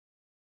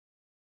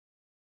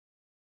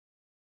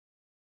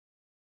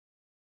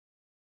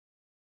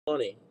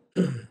Morning.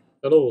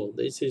 Hello,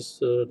 this is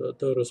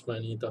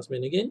DrRosmaini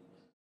again.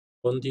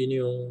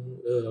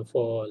 Continuing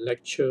for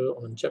lecture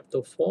on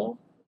chapter 4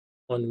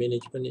 on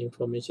Management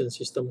Information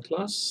System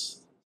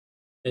class.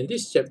 And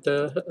this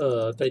chapter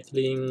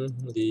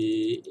titling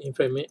the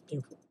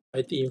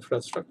IT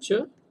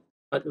infrastructure,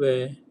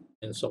 hardware,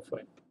 and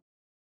software.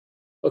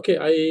 Okay,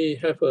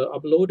 I have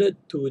uploaded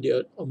to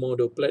the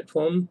Moodle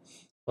platform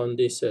on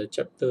this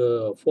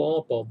chapter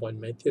 4 PowerPoint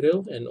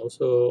material and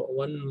also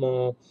one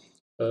more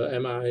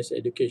MIS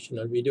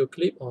educational video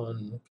clip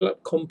on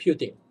cloud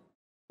computing.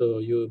 So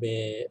you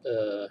may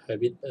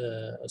have it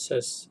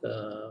accessed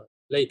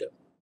later.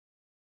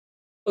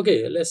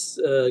 Okay, let's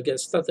get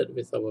started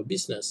with our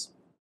business.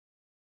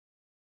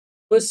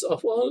 First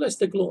of all, let's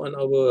take a look on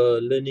our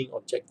learning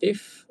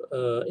objective.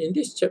 In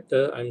this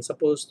chapter, I'm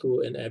supposed to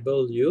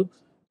enable you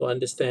to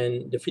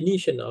understand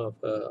definition of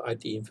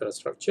IT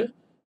infrastructure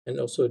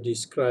and also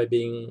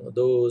describing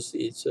those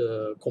its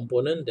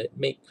component that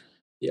make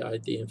the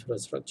IT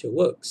infrastructure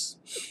works.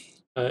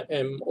 I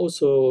am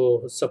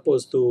also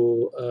supposed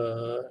to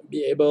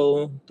be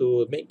able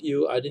to make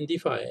you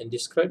identify and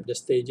describe the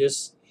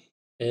stages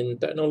and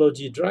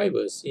technology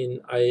drivers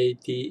in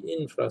IT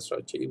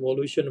infrastructure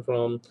evolution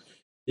from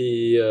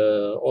the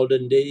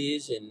olden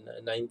days in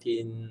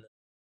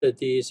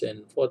 1930s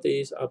and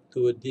 40s up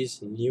to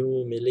this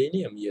new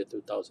millennium year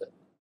 2000.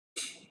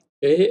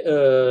 Okay,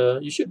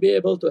 you should be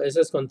able to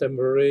access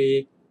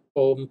contemporary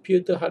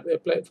computer hardware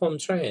platform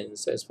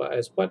trends as far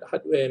as what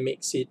hardware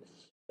makes it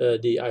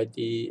the IT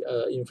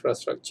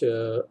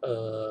infrastructure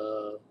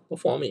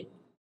performing.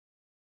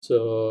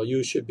 So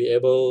you should be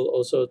able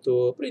also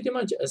to pretty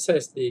much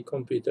assess the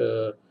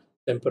computer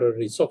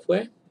temporary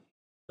software,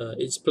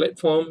 its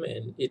platform,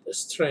 and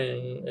its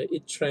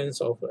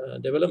trends of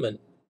development.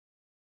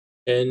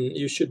 And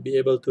you should be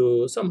able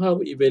to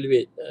somehow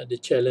evaluate the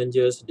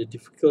challenges, the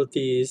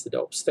difficulties, the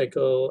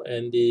obstacle,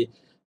 and the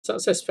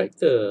success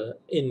factor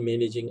in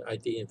managing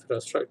IT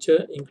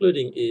infrastructure,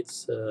 including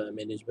its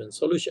management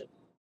solution.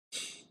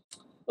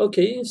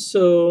 Okay,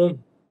 so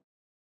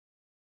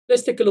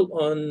let's take a look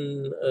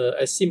on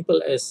as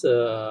simple as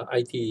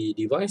IT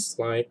device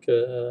like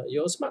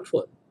your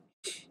smartphone.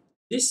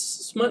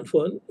 This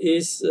smartphone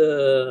is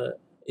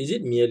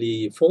it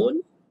merely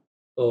phone,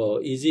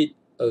 or is it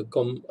a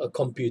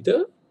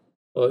computer,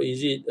 or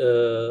is it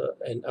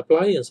an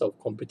appliance of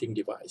computing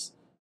device?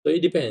 So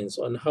it depends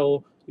on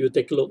how you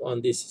take a look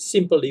on this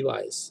simple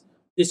device.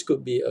 This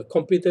could be a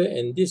computer,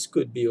 and this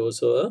could be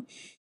also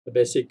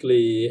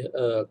basically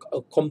a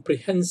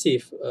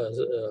comprehensive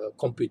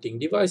computing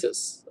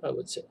devices, I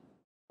would say.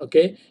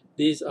 Okay,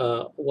 these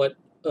are what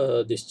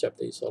this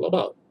chapter is all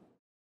about.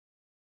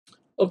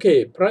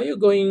 Okay, prior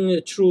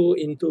going through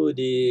into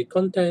the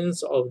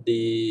contents of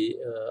the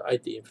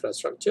IT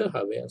infrastructure,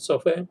 hardware and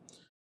software,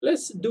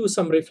 let's do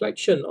some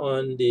reflection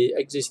on the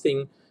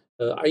existing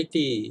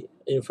IT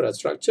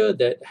infrastructure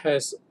that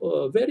has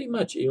very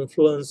much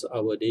influenced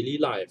our daily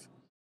life,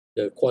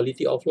 the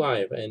quality of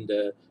life, and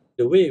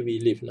the way we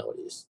live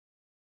nowadays.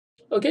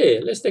 Okay,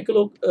 let's take a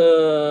look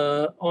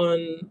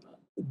on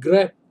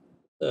Grab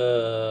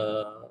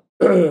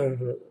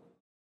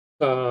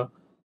car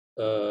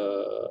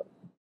uh,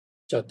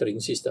 chartering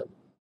system.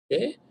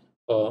 Okay,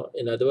 or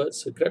in other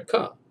words, a Grab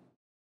car.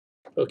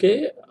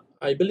 Okay,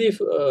 I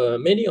believe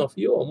many of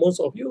you or most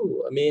of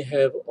you may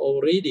have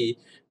already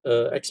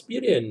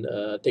experienced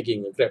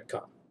taking a Grab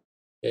car.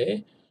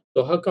 Okay,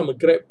 so how come a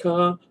Grab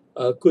car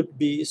could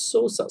be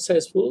so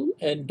successful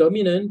and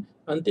dominant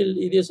until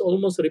it is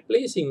almost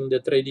replacing the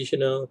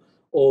traditional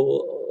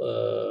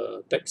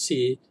or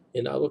taxi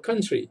in our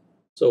country?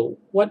 So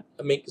what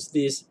makes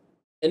this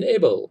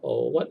enable,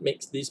 or what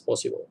makes this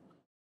possible?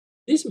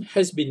 This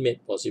has been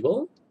made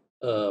possible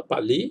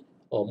partly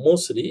or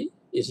mostly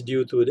is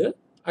due to the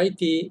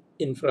IT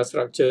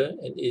infrastructure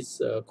and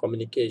its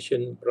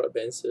communication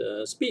broadband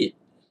speed.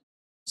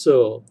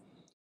 So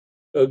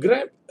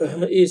Grab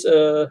is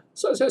a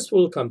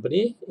successful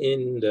company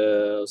in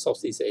the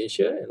Southeast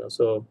Asia and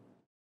also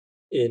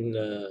in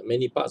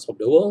many parts of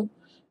the world.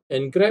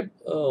 And Grab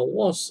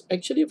was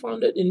actually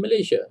founded in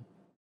Malaysia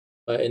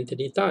by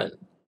Anthony Tan.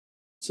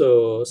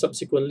 So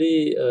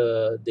subsequently,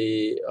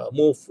 they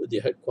moved the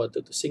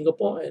headquarters to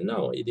Singapore, and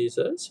now it is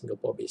a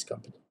Singapore-based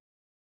company.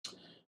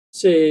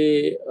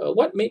 Say,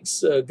 what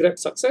makes Grab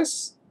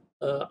success?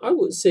 I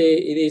would say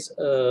it is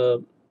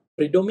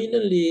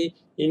predominantly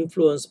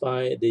influenced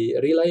by the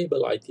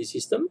reliable IT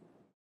system,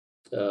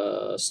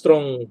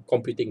 strong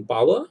computing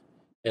power,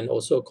 and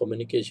also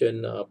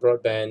communication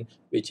broadband,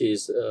 which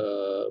is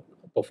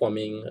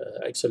performing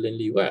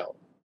excellently well.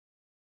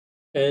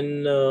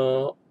 And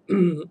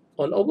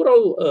on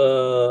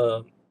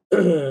overall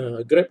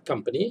Grab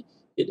company,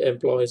 it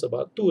employs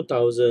about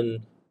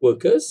 2,000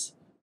 workers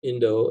in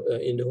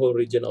the whole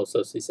region of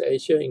Southeast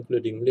Asia,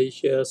 including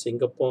Malaysia,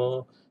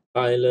 Singapore,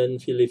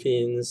 Thailand,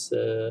 Philippines,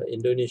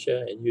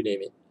 Indonesia, and you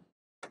name it.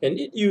 And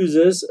it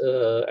uses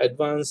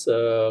advanced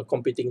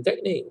computing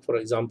technique, for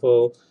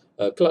example,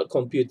 cloud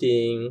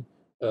computing,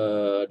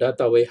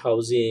 data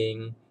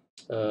warehousing,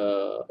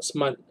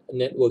 smart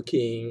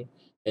networking,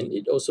 And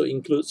it also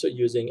includes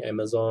using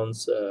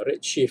Amazon's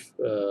Redshift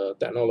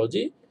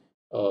technology,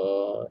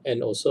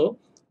 and also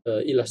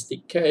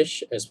Elastic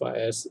Cache as far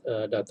as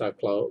data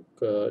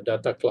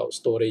cloud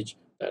storage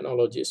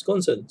technology is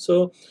concerned.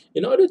 So,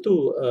 in order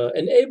to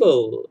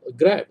enable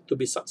Grab to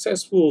be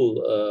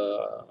successful,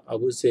 I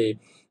would say,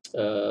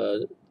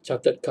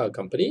 chartered car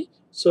company,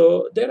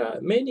 so there are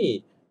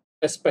many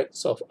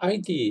aspects of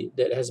IT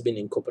that has been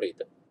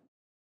incorporated.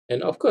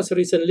 And of course,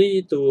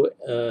 recently to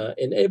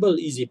enable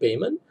easy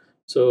payment,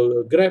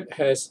 so Grab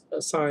has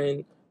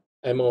signed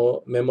a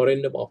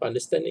memorandum of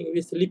understanding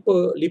with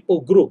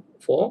Lipo Group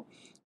for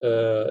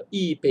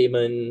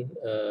e-payment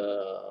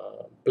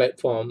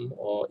platform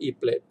or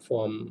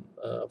e-platform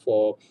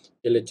for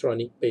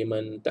electronic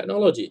payment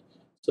technology.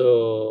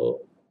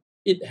 So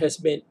it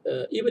has made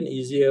even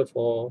easier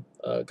for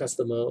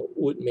customer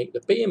would make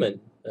the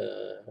payment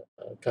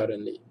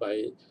currently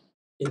by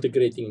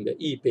integrating the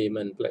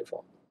e-payment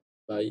platform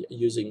by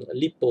using a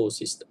LiPo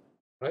system,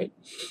 right?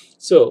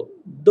 So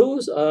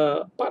those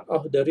are part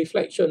of the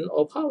reflection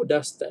of how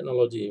does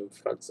technology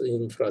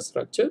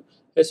infrastructure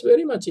has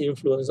very much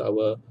influenced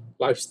our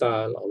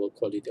lifestyle, our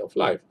quality of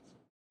life.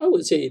 I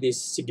would say it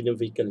is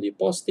significantly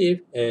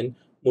positive and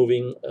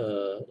moving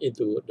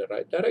into the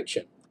right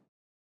direction.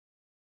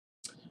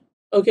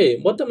 Okay,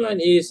 bottom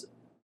line is,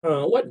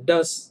 what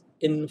does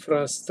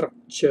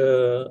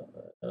infrastructure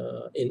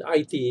in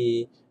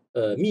IT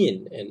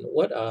mean, and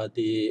what are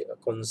they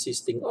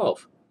consisting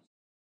of?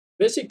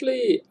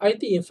 Basically,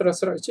 IT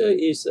infrastructure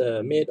is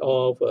made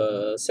of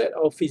a set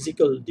of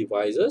physical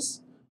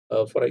devices,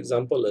 for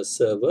example, a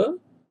server,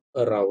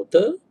 a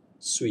router,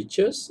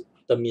 switches,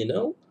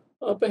 terminal,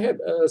 or perhaps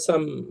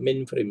some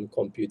mainframe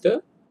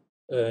computer,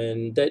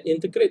 and that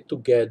integrate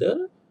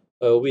together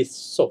with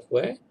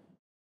software,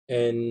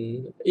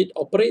 and it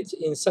operates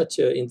in such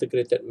an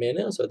integrated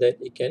manner so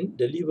that it can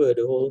deliver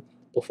the whole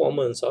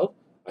performance of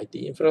IT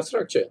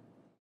infrastructure.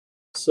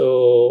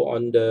 So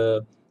on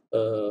the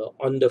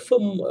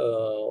firm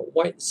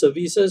wide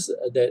services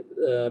that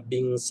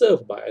being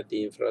served by IT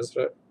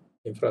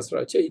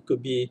infrastructure, it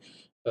could be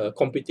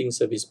computing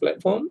service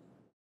platform,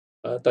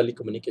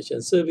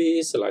 telecommunication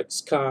service like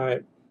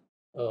Skype,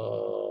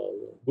 uh,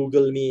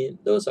 Google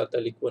Meet. Those are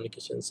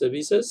telecommunication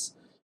services.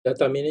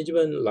 Data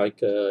management like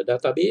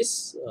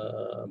database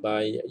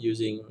by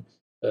using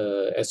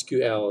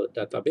SQL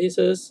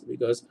databases,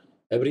 because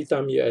every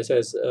time you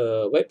access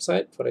a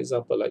website, for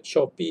example, like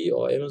Shopee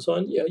or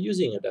Amazon, you are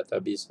using a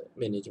database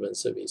management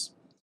service.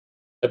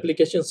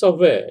 Application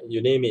software,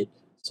 you name it.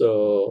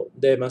 So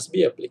there must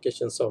be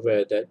application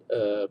software that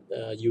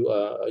you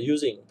are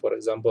using, for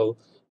example,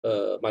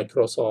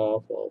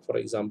 Microsoft, or for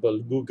example,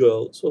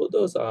 Google. So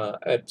those are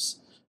apps,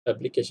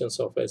 application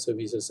software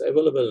services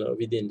available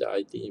within the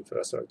IT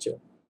infrastructure.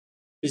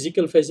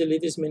 Physical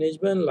facilities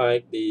management,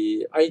 like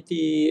the IT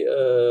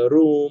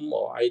room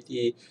or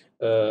IT,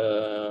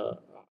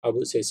 I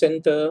would say,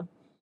 center.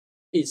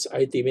 It's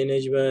IT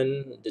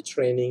management, the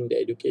training, the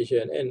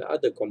education, and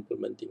other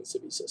complementing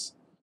services.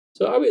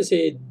 So I would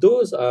say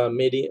those are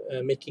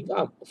making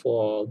up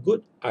for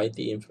good IT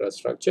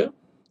infrastructure.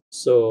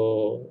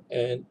 So,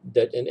 and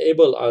that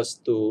enable us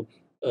to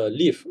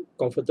live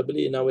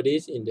comfortably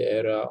nowadays in the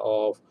era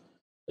of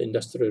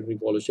Industrial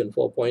Revolution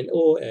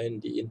 4.0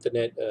 and the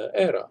Internet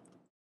era.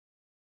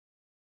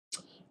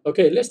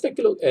 Okay, let's take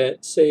a look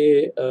at,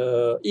 say,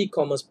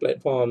 e-commerce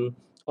platform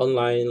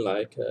online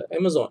like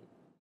Amazon.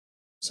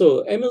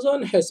 So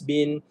Amazon has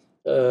been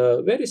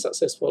a very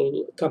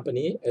successful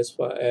company as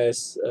far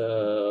as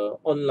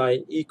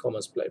online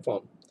e-commerce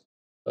platform.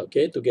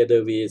 Okay,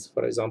 together with,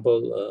 for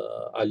example,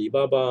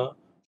 Alibaba,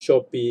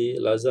 Shopee,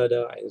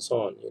 Lazada, and so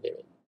on, you name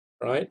it,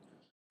 right?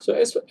 So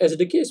as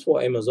the case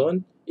for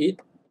Amazon, it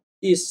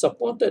is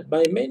supported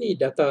by many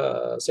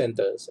data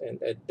centers,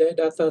 and at their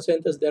data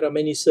centers there are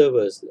many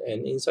servers,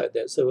 and inside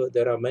that server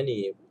there are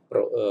many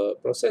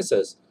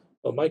processors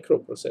or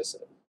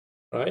microprocessors,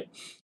 right?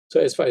 So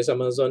as far as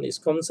Amazon is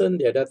concerned,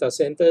 their data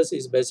centers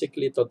is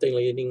basically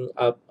totaling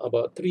up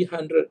about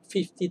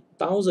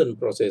 350,000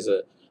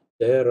 processors.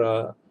 There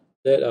are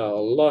a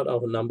lot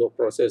of number of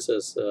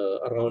processors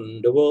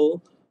around the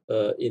world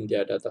in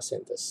their data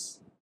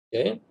centers.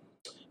 Okay,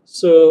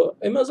 so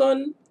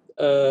Amazon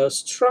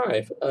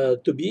strive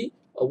to be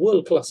a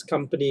world-class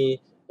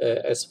company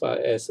as far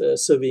as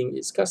serving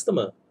its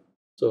customer.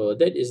 So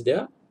that is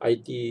their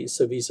IT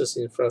services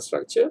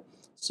infrastructure.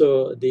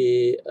 So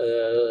they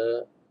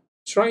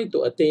try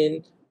to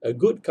attain a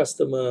good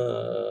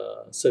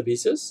customer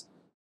services,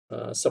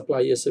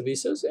 supplier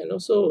services, and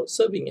also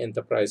serving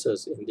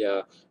enterprises in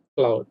their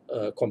cloud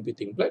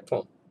computing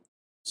platform.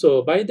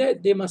 So by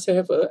that, they must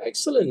have an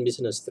excellent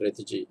business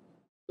strategy.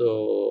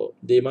 So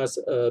they must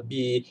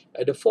be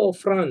at the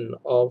forefront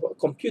of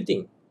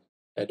computing,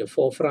 at the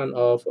forefront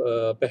of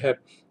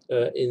perhaps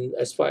in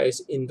as far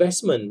as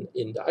investment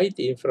in the IT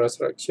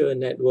infrastructure,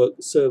 network,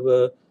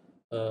 server,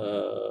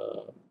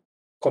 uh,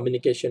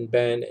 communication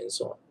band, and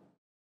so on.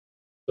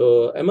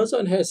 So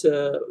Amazon has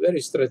a very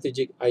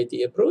strategic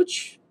IT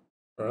approach,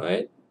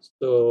 right?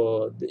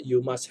 So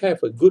you must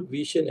have a good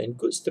vision and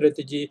good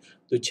strategy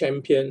to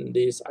champion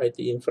this IT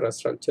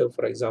infrastructure.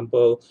 For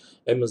example,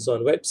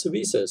 Amazon Web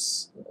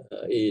Services,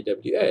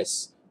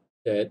 AWS,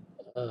 that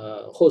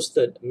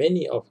hosted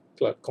many of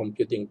cloud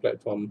computing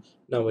platform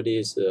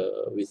nowadays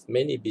with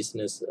many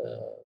business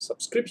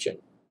subscription.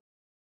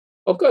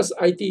 Of course,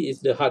 IT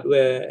is the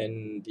hardware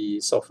and the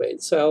software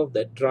itself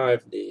that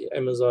drive the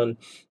Amazon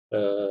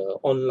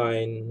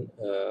online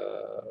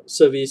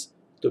service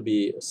to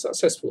be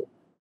successful.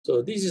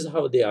 So this is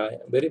how they are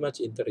very much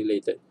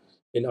interrelated.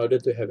 In order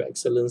to have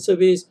excellent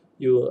service,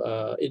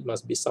 it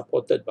must be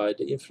supported by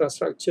the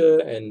infrastructure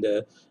and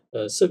the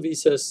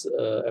services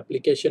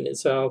application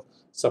itself,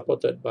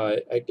 supported by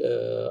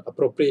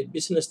appropriate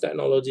business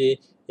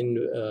technology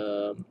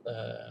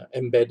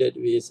embedded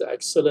with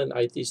excellent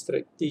IT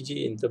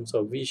strategy in terms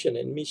of vision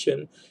and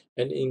mission,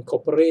 and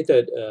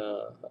incorporated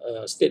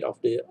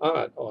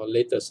state-of-the-art or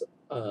latest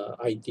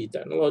IT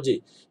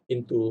technology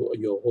into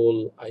your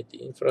whole IT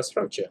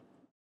infrastructure.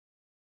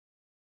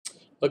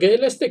 Okay,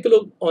 let's take a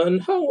look on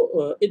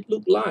how it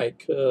looked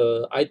like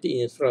IT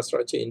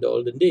infrastructure in the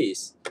olden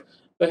days.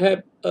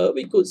 Perhaps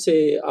we could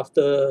say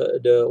after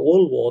the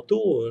World War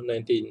II,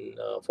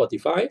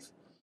 1945,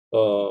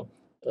 or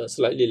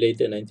slightly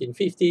later,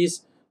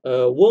 1950s,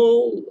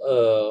 world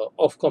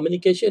of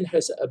communication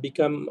has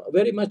become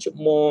very much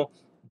more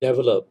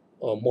developed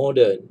or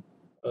modern.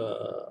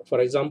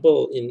 For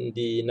example, in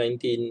the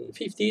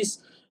 1950s,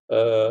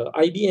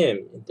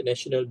 IBM,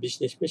 International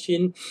Business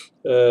Machine,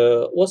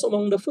 was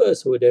among the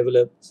first who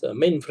developed a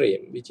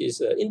mainframe, which is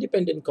an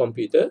independent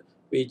computer,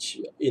 which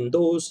in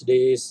those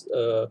days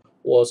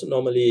was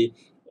normally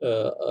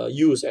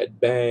used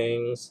at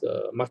banks,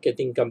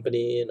 marketing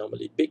company,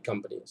 normally big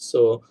companies.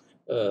 So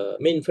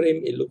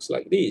mainframe, it looks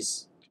like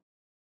this,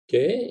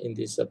 okay, in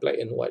this black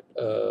and white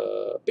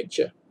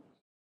picture.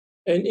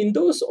 And in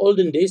those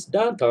olden days,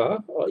 data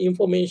or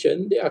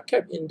information, they are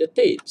kept in the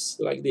tapes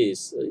like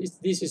this.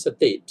 This is a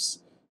tapes.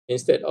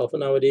 Instead of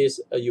nowadays,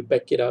 you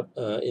back it up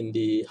in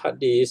the hard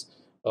disk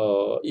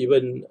or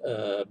even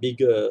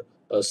bigger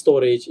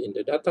storage in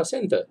the data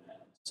center.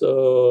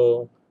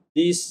 So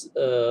these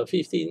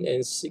 15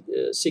 and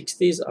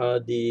 60s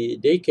are the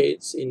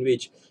decades in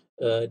which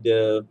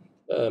the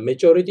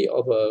majority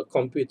of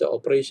computer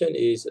operation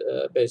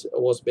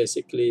was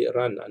basically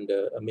run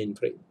under a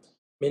mainframe.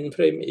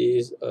 Mainframe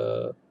is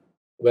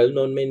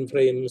well-known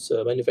mainframes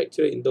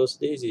manufacturer in those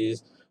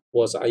days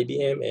was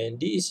IBM and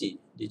DEC,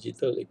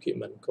 Digital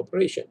Equipment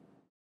Corporation.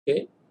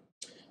 Okay.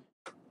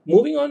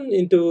 Moving on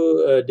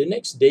into the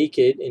next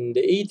decade in the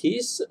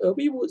 80s,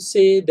 we would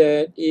say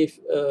that if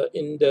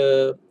in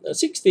the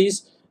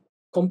 60s,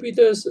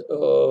 computers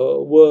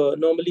were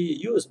normally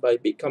used by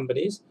big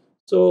companies.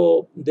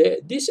 So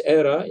this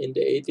era in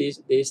the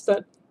 80s, they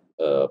start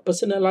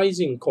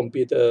personalizing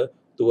computer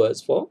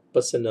towards for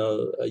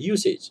personal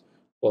usage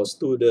for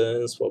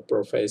students, for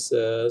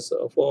professors,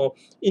 for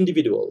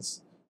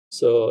individuals.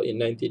 So in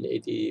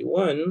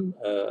 1981,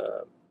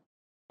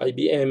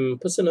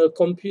 IBM personal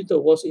computer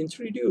was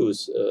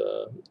introduced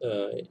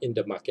in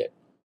the market.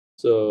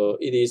 So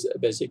it is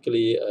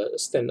basically a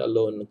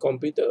standalone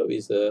computer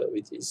with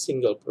a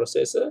single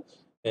processor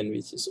and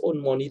with its own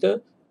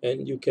monitor,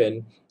 and you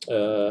can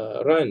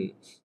run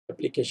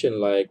application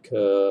like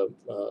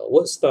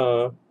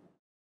WordStar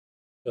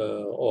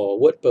or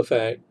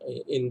WordPerfect.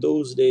 In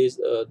those days,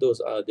 those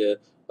are the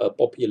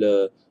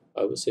popular,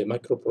 I would say,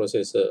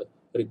 microprocessor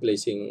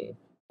replacing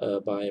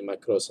by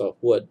Microsoft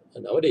Word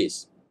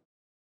nowadays.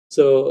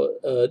 So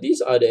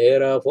these are the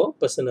era for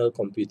personal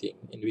computing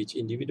in which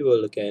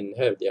individual can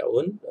have their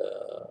own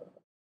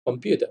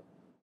computer.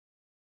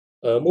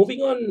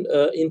 Moving on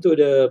into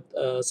the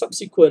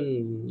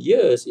subsequent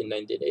years in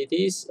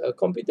 1980s,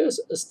 computers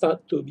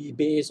start to be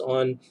based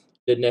on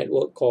the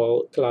network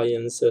called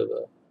client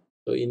server.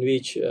 So in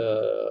which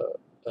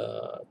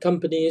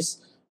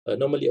companies,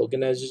 normally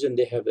organization,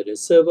 they have a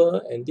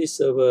server, and this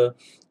server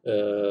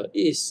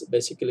is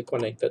basically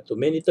connected to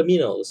many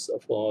terminals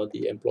for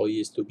the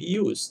employees to be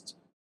used,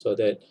 so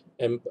that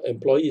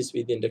employees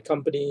within the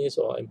companies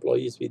or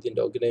employees within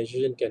the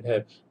organization can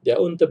have their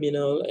own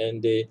terminal,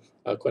 and they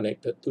are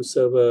connected to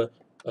server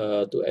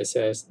to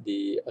access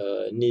the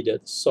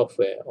needed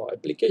software or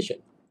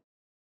application.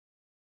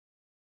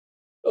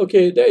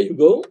 Okay, there you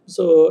go.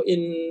 So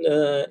in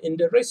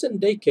the recent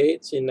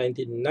decades, in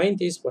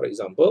 1990s, for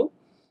example,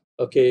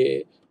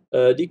 okay,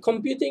 the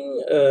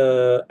computing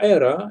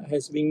era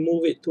has been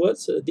moved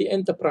towards the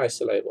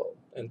enterprise level.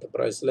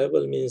 Enterprise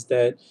level means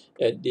that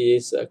at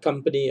this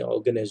company or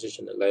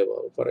organizational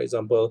level, for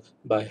example,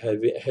 by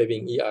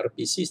having ERP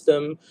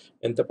system,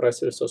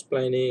 enterprise resource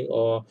planning,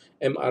 or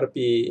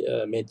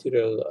MRP,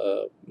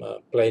 material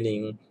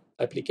planning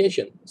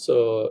application.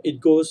 So it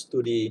goes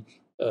to the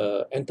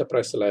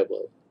enterprise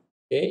level,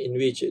 okay, in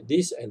which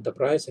this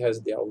enterprise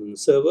has their own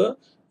server,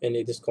 and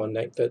it is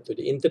connected to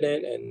the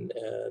internet, and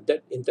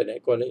that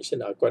internet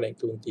connection are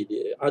connected to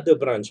the other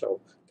branch of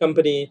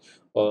company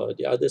or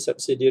the other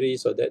subsidiary,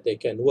 so that they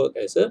can work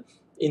as a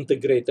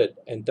integrated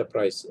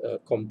enterprise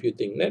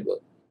computing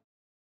network.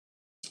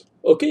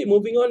 Okay,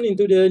 moving on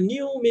into the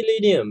new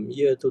millennium,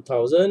 year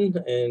 2000,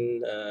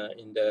 and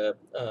in the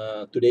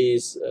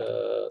today's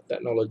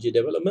technology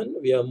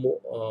development, we are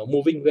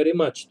moving very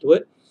much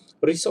toward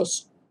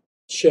resource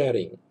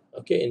sharing.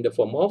 Okay, in the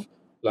form of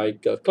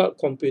like cloud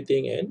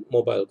computing and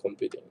mobile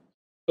computing.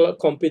 Cloud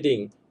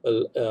computing,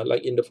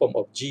 like in the form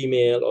of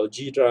Gmail or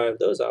G Drive,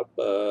 those are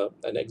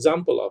an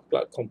example of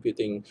cloud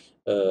computing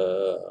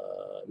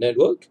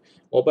network.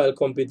 Mobile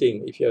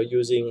computing, if you're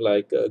using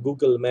like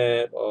Google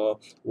Map or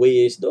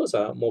Waze, those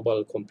are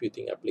mobile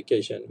computing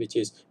application, which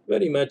is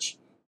very much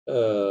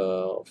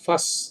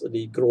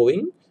fastly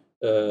growing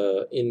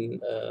in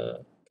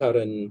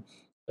current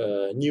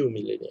new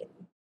millennium.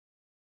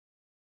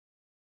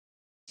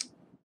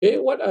 Okay,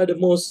 what are the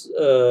most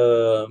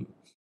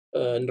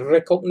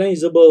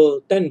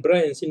recognizable 10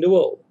 brands in the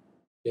world?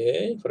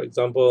 Okay, for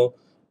example,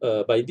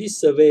 by this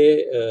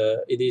survey,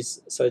 it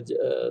is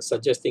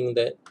suggesting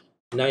that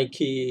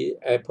Nike,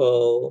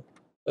 Apple,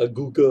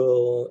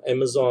 Google,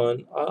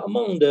 Amazon are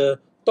among the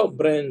top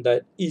brands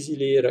that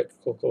easily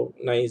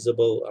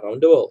recognizable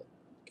around the world,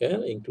 okay,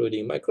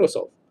 including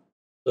Microsoft.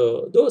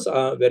 So those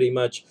are very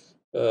much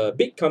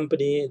big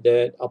company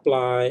that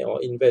apply or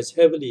invest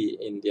heavily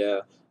in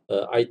their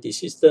IT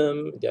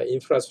system, their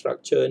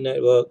infrastructure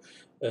network,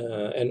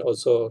 and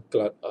also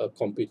cloud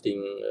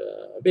computing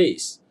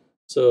base.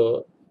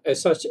 So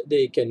as such,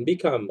 they can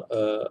become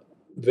a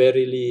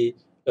very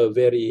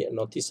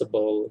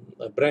noticeable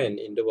brand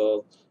in the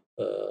world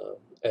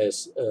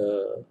as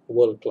a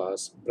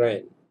world-class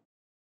brand.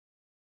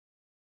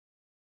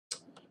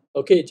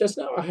 Okay, just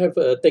now I have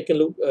taken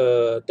look,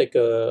 I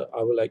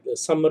would like a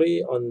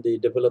summary on the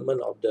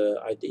development of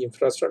the IT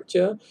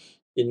infrastructure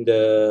in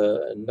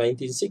the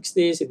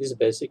 1960s. It is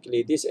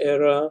basically this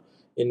era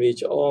in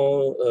which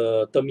all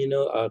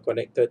terminal are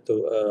connected to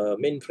a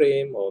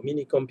mainframe or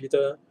mini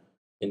computer.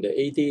 In the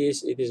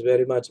 80s, it is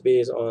very much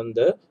based on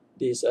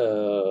these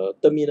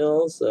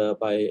terminals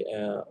by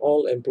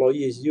all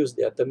employees use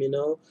their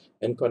terminal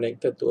and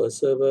connected to a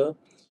server.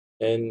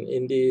 And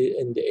in the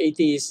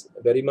 80s,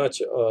 very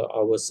much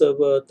our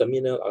server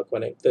terminal are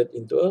connected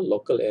into a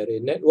local area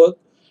network,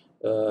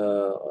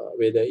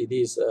 whether it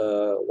is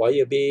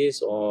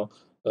wire-based or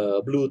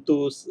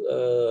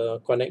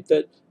Bluetooth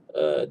connected.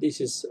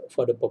 This is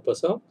for the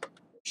purpose of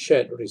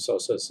shared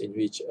resources in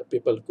which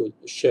people could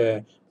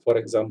share, for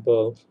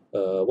example,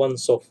 one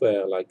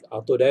software like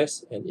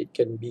Autodesk, and it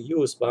can be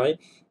used by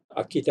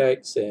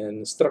architects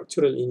and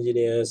structural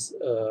engineers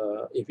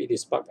if it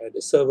is parked at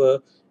the server,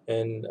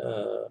 and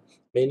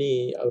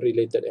many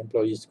related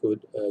employees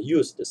could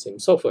use the same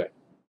software.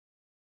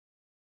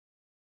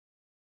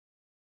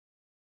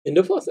 In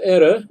the fourth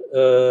era,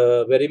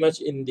 very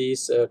much in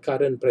this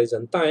current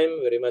present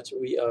time, very much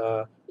we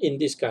are in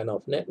this kind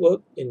of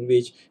network in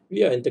which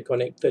we are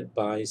interconnected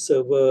by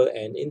server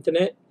and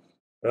internet,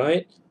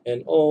 right?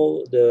 And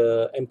all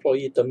the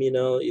employee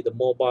terminal, either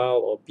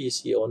mobile or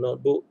PC or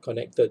notebook,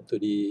 connected to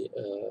the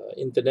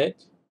internet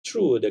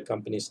through the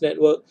company's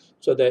network,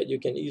 so that you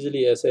can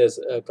easily access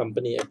a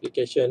company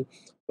application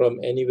from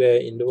anywhere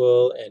in the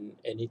world and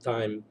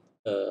anytime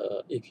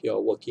if you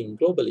are working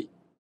globally.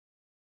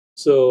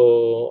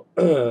 So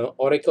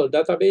Oracle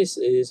database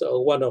is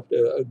one of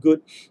the a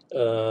good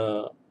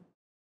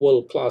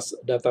world-class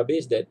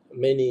database that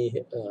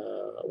many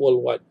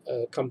worldwide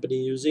company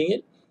using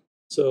it.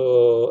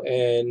 So,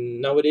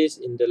 and nowadays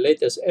in the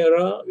latest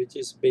era, which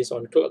is based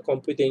on cloud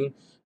computing,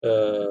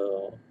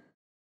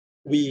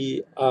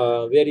 we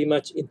are very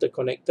much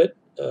interconnected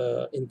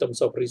in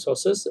terms of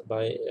resources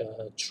by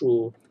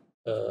through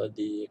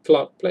the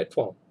cloud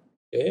platform.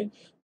 Okay,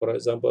 for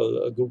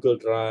example, Google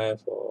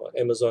Drive or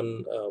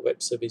Amazon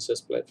Web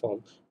Services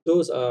platform.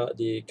 Those are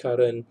the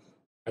current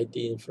IT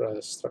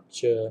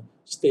infrastructure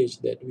stage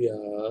that we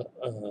are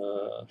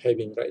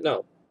having right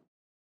now.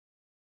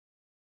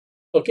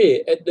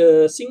 Okay, at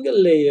the single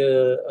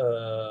layer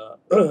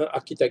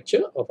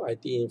architecture of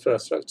IT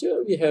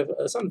infrastructure, we have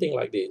something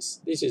like this.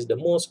 This is the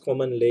most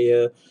common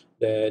layer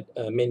that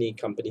many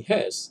company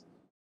has.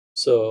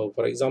 So,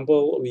 for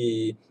example,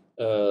 we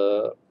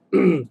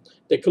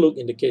take a look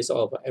in the case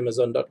of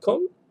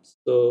Amazon.com.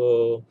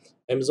 So,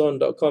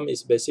 Amazon.com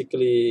is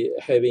basically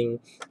having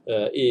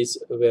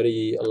is a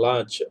very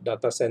large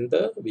data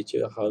center which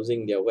are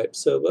housing their web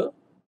server,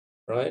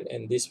 right?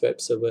 And this web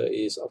server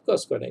is, of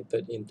course,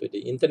 connected into the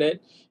internet.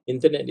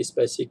 Internet is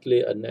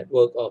basically a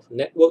network of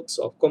networks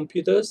of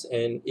computers,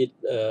 and it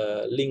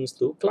links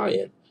to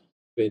client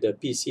with a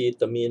PC,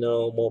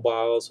 terminal,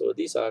 mobile. So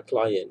these are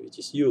client, which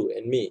is you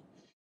and me.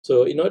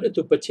 So in order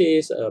to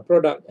purchase a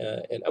product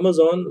in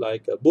Amazon,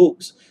 like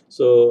books,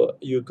 so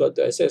you got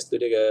to access to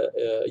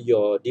the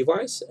your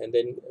device, and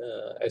then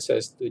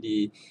access to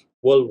the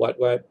World Wide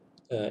Web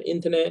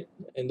internet,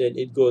 and then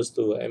it goes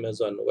to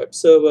Amazon web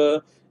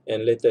server,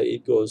 and later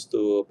it goes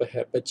to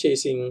perhaps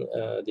purchasing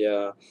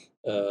their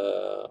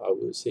I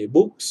would say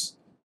books,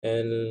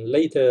 and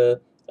later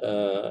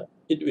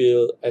it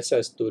will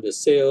access to the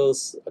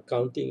sales,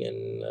 accounting,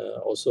 and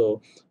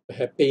also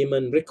have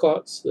payment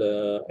records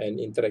and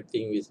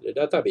interacting with the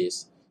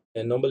database.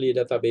 And normally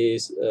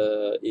database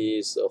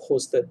is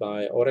hosted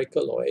by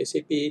Oracle or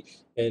SAP,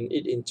 and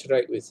it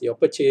interact with your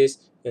purchase,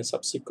 and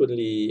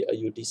subsequently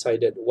you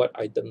decided what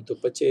item to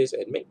purchase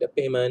and make the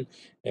payment,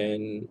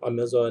 and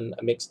Amazon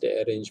makes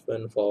the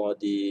arrangement for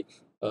the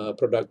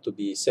product to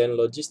be sent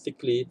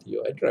logistically to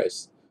your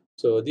address.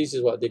 So this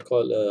is what they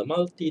call a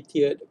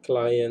multi-tiered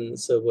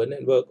client server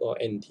network, or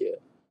N-tier.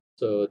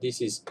 So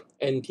this is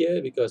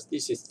N-tier because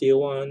this is tier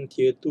 1,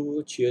 tier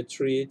 2, tier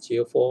 3,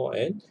 tier 4,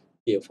 and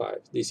tier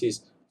 5. This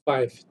is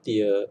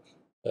 5-tier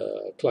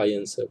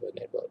client server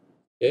network,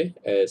 okay,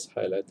 as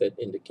highlighted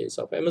in the case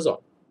of Amazon.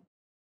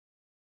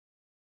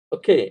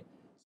 Okay,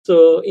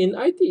 so in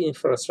IT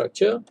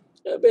infrastructure,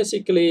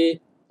 basically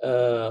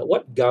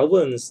what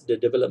governs the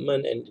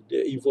development and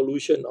the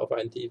evolution of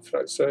IT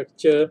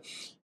infrastructure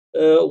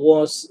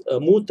was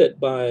mooted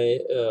by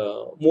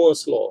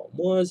Moore's law.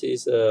 Moore's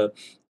is a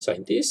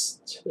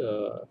scientist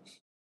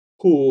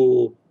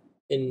who,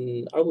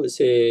 I would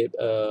say,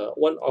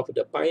 one of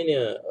the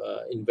pioneer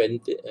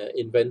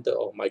inventor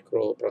of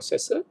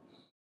microprocessor.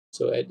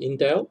 So at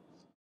Intel,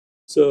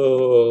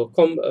 so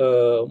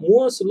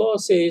Moore's law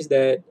says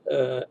that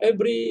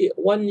every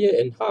 1 year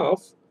and a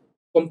half,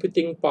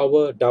 computing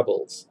power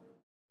doubles.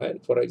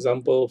 Right? For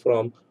example,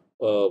 from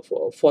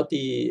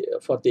 40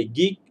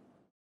 gig,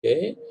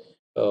 okay,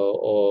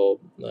 or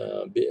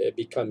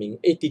becoming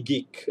 80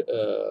 gig,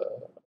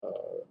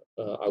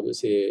 I would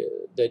say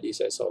that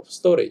is as of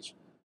storage.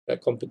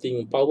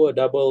 Computing power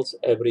doubles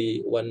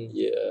every 1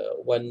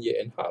 year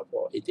and a half,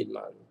 or 18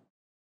 months.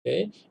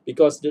 Okay,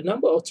 because the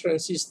number of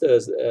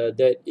transistors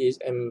that is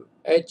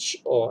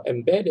etched or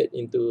embedded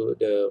into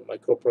the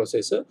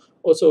microprocessor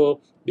also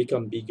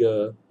become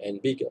bigger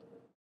and bigger.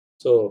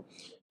 So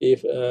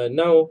if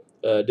now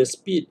the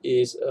speed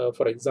is,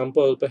 for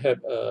example,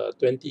 perhaps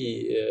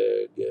 20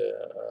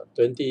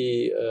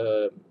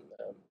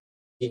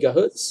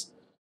 gigahertz,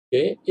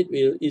 okay, it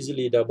will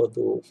easily double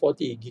to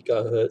 40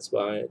 gigahertz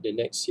by the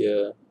next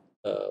year,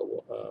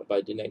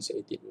 by the next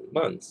 18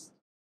 months.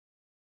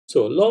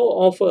 So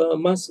law of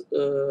mass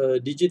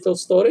digital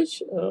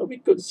storage, we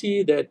could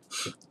see that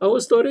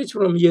our storage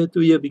from year to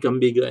year become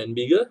bigger and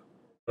bigger,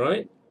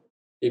 right?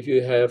 If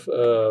you have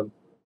 1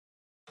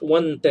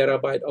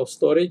 terabyte of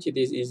storage, it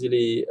is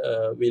easily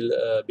will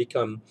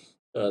become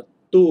 2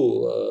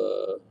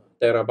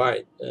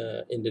 terabyte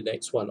in the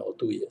next 1 or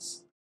 2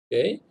 years.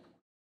 Okay,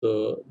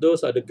 so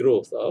those are the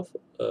growth of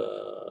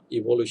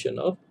evolution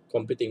of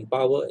computing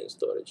power and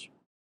storage.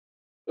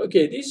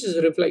 Okay, this is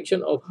a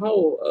reflection of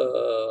how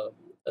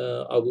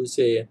I would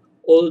say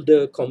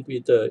older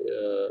computer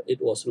it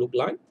was look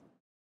like.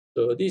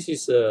 So this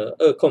is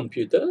a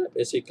computer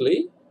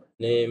basically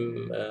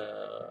named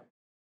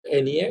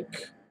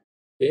ENIAC.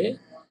 Okay,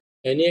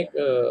 ENIAC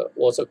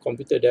was a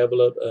computer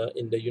developed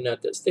in the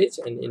United States,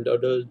 and in the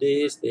old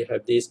days they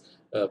have this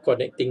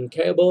connecting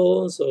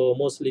cable, so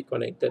mostly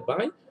connected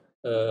by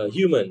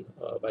human,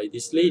 by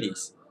these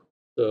ladies.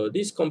 So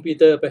this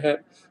computer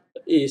perhaps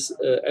is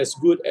as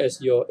good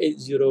as your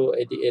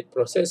 8088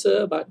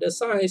 processor, but the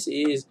size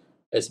is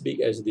as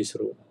big as this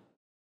room.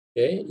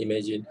 Okay,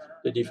 imagine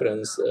the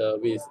difference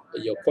with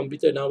your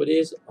computer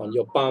nowadays on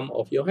your palm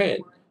of your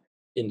hand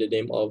in the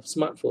name of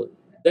smartphone.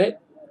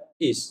 That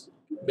is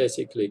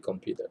basically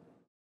computer.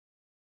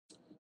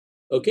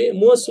 Okay,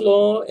 Moore's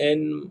law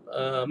and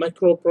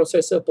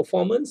microprocessor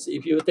performance.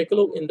 If you take a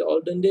look in the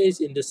olden days,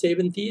 in the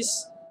 70s,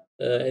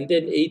 and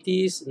then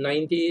 80s,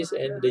 90s,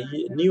 and the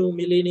new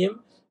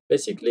millennium,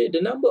 basically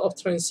the number of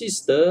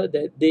transistor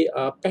that they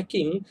are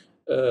packing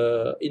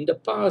in the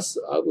past,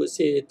 I would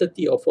say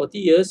 30 or 40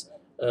 years,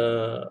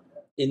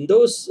 in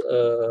those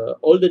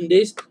olden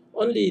days,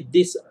 only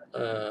this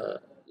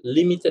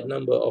limited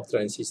number of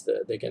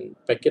transistor, they can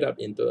pack it up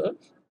into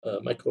a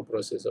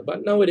microprocessor.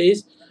 But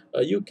nowadays,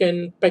 you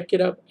can pack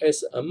it up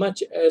as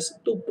much as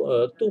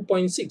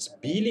 2.6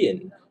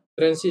 billion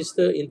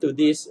transistor into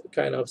this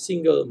kind of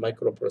single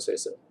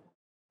microprocessor,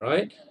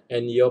 right?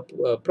 And your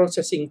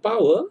processing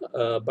power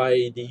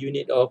by the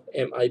unit of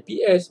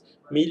MIPS,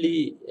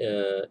 milli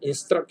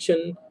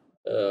instruction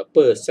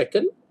per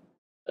second,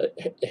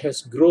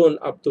 has grown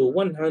up to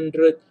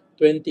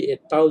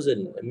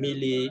 128,000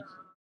 milli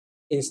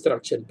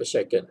instruction per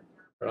second,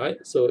 right?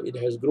 So it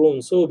has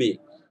grown so big,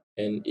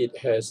 and it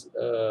has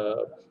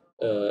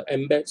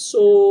embed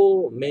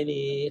so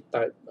many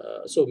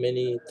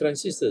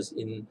transistors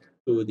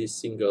into this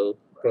single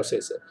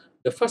processor.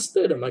 The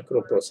faster the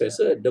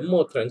microprocessor, the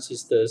more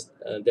transistors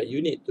that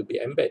you need to be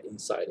embedded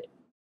inside it.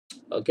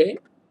 Okay,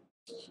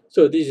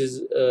 so this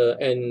is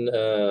an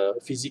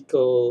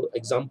physical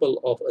example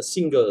of a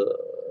single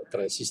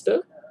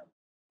transistor,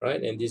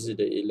 right? And this is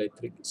the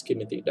electric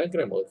schematic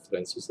diagram of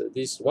transistor.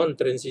 This one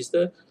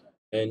transistor,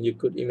 and you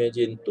could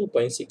imagine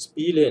 2.6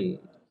 billion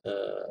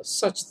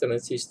such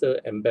transistor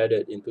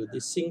embedded into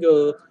this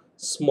single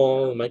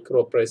small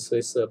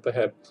microprocessor,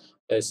 perhaps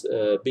as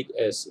big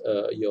as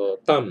your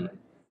thumb.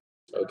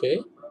 Okay.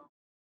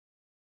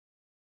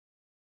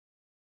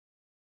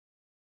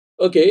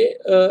 Okay.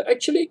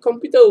 Actually,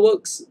 computer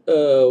works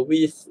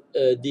with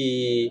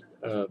the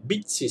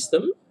bit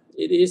system.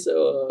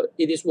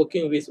 it is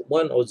working with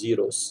one or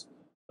zeros.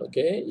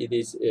 Okay, it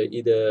is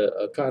either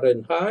a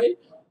current high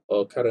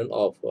or current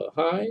of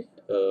high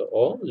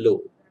or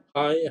low.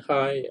 High,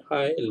 high,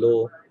 high,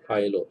 low,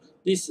 high, low.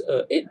 This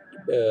eight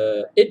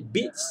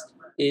bits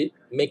is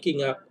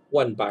making up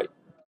 1 byte,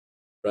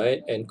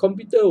 right? And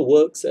computer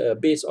works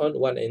based on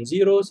one and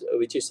zeros,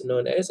 which is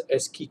known as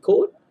ASCII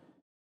code.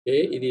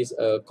 Okay, it is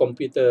a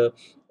computer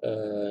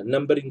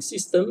numbering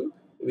system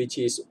which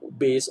is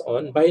based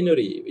on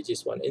binary, which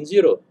is one and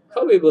zero.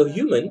 However,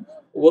 human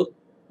work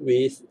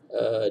with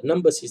a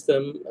number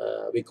system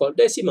we call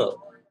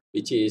decimal,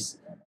 which is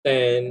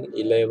 10,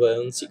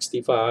 11,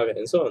 65,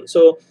 and so on.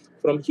 So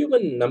from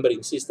human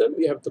numbering system,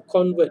 we have to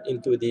convert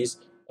into this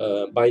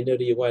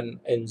binary one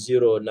and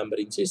zero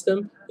numbering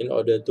system in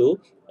order to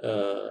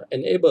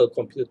enable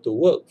computer to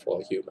work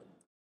for human.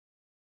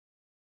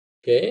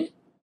 Okay.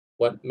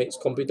 What makes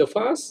computer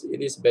fast?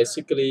 It is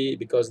basically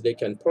because they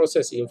can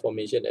process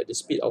information at the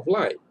speed of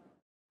light,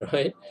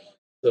 right?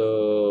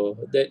 So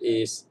that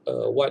is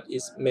what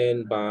is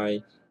meant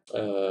by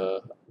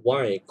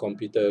why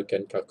computer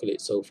can calculate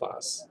so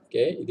fast.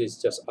 Okay, it is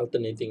just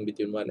alternating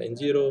between one and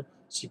zero,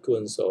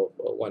 sequence of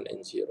one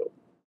and zero.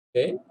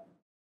 Okay.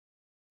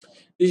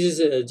 This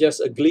is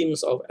just a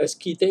glimpse of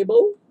ASCII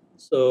table.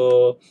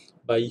 So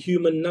by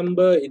human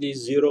number, it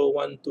is 0,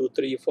 1, 2,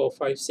 3, 4,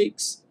 5,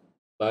 6.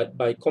 But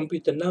by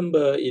computer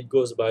number, it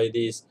goes by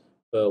this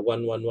 1,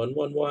 1, 1,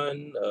 1,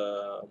 1,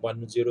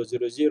 1, 0,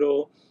 0,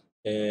 0.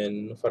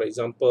 And for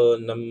example,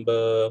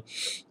 number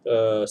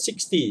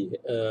 60,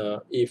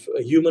 if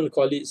a human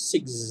call it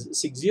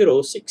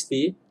 60,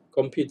 60,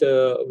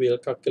 computer will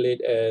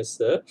calculate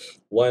as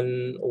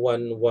 1,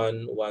 1,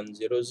 1, 1,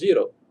 0,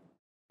 0.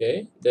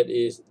 Okay, that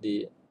is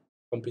the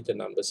computer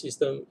number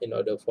system in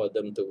order for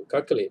them to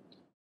calculate.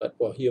 But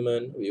for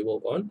human, we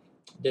work on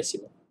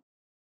decimal.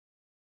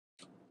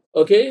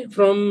 Okay,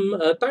 from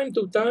time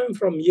to time,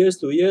 from years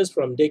to years,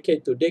 from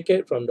decade to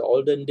decade, from the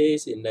olden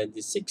days in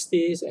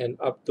 1960s and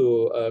up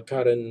to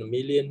current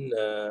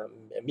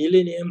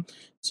millennium.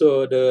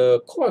 So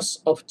the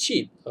cost of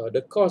chip,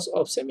 the cost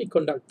of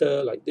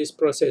semiconductor like this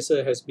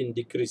processor has been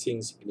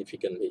decreasing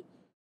significantly.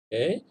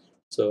 Okay,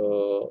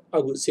 so I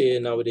would say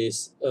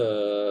nowadays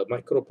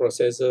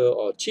microprocessor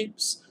or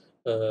chips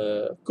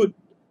could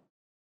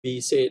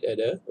be said at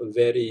a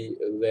very,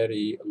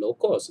 very low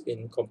cost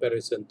in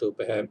comparison to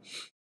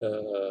perhaps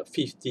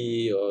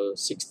 50 or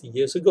 60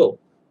 years ago.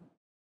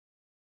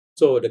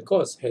 So the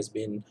cost has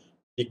been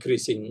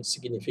decreasing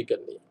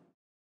significantly.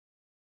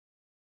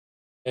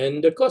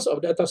 And the cost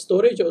of data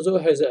storage also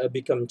has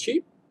become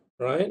cheap,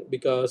 right?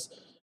 Because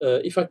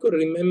if I could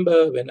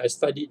remember when I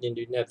studied in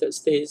the United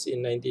States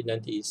in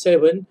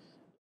 1997,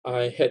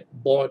 I had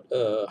bought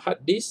a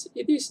hard disk.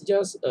 It is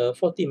just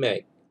 40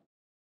 meg.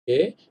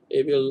 Okay,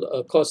 it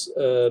will cost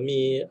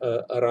me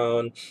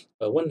around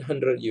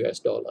 100 US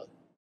dollar.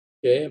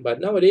 Okay, but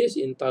nowadays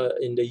in the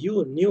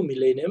new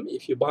millennium,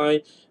 if you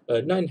buy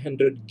a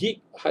 900 gig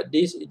hard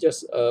disk, it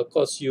just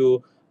costs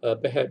you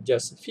perhaps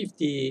just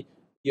 50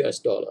 US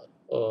dollar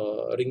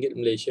or ringgit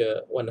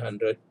Malaysia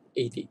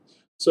 180.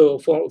 So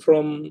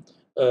from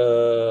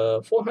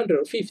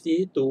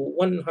 450 to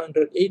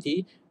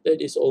 180, that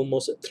is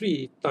almost a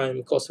 3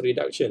 time cost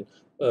reduction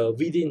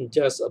within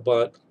just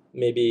about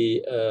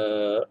maybe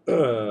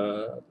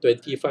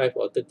 25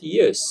 or 30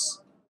 years.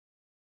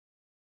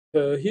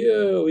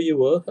 Here we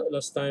were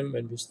last time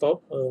when we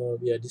stopped.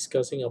 We are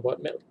discussing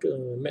about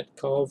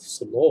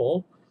Metcalfe's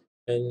law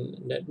and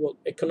network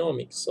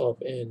economics of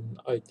an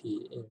IT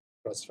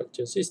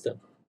infrastructure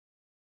system.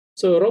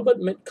 So Robert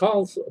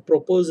Metcalfe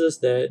proposes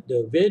that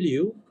the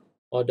value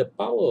or the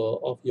power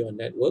of your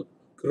network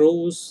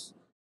grows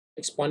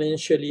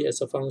exponentially as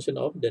a function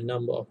of the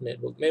number of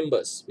network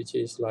members, which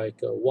is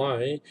like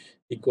y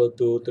equal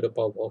to the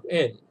power of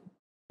n.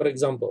 For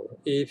example,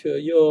 if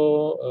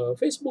your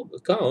Facebook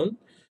account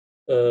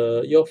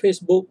your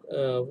Facebook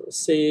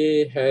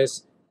say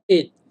has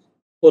 8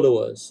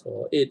 followers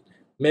or 8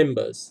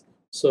 members.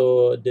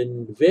 So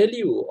the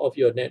value of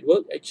your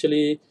network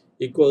actually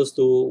equals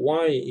to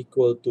y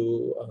equal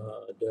to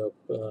the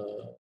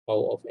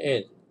power of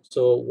n.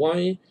 So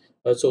y,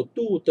 so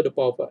 2 to the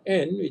power of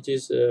n, which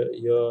is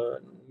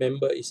your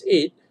member is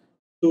 8,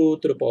 2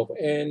 to the power of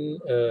n,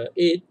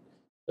 8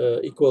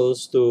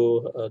 equals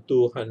to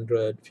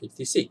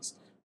 256.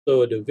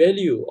 So the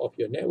value of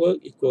your network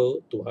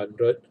equal to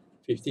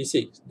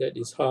 256. That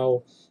is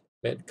how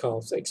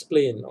Metcalfe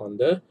explained on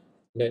the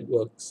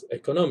network's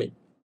economic.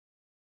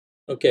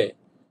 Okay,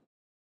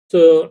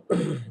 so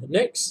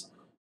next,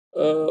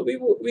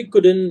 we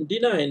couldn't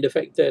deny the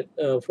fact that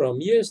from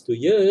years to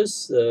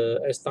years,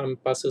 as time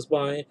passes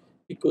by,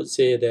 we could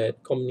say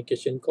that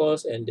communication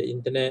costs and the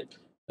internet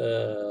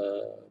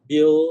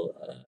bill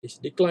is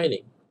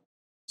declining.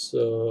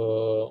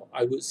 So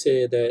I would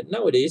say that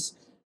nowadays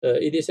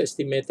it is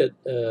estimated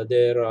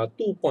there are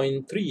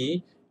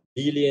 2.3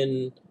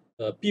 billion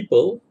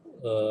people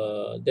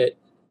that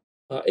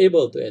are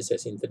able to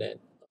access internet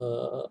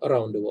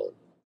around the world.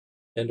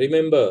 And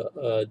remember,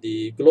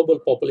 the global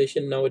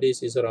population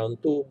nowadays is around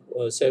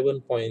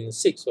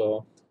 7.6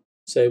 or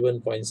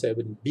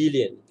 7.7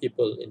 billion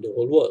people in the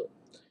whole world.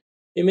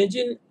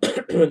 Imagine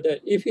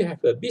that if you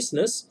have a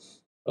business,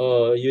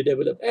 you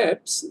develop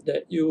apps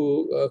that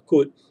you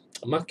could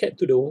market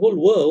to the whole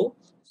world.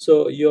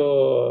 So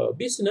your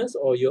business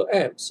or your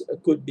apps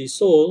could be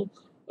sold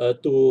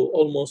to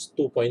almost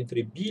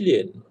 2.3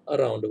 billion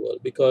around the world,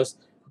 because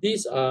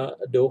these are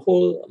the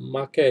whole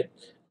market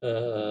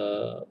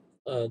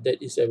that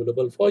is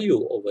available for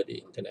you over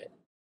the internet.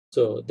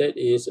 So that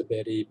is a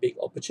very big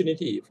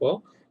opportunity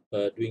for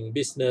doing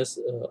business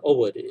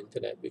over the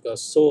internet,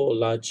 because so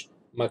large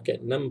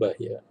market number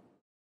here.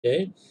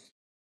 Okay,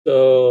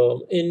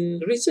 so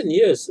in recent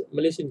years,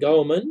 Malaysian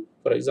government,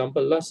 for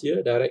example, last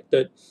year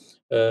directed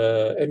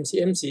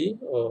MCMC,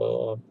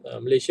 or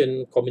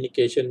Malaysian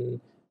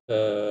Communication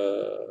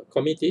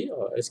Committee,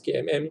 or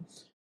SKMM,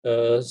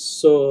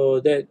 so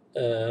that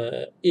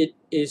it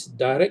is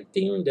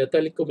directing the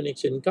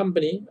telecommunication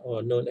company,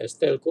 or known as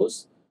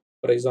telcos,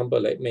 for example,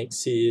 like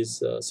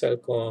Maxis,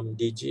 Celcom,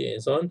 DG,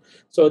 and so on,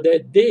 so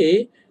that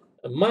they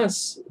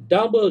must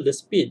double the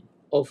speed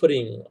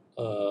offering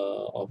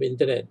of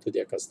internet to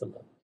their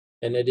customer.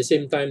 And at the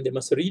same time, they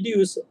must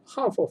reduce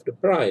half of the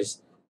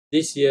price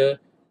this year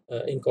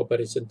in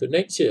comparison to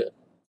next year.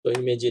 So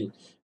imagine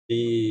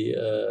the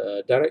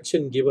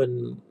direction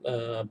given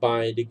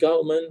by the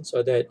government,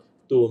 so that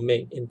to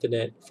make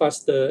internet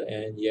faster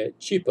and yet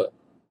cheaper.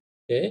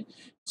 Okay,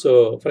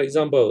 so for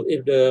example,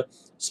 if the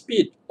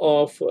speed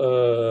of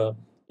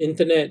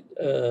internet,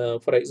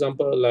 for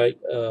example, like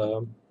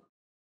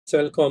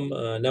Celcom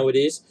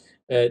nowadays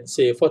at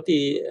say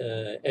 40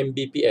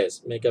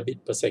 Mbps,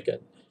 megabit per second.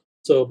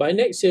 So by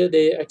next year,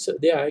 they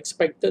are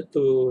expected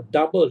to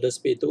double the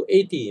speed to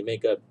 80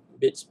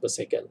 megabits per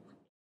second.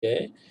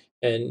 Okay,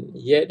 and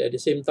yet at the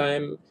same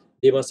time,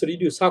 they must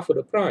reduce half of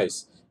the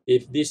price.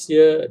 If this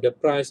year the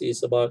price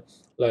is about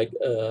like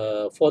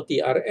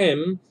 40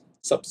 RM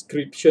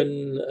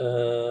subscription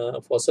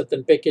for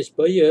certain package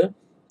per year,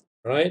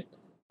 right?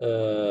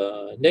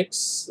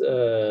 Next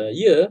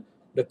year,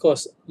 the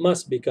cost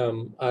must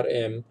become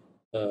RM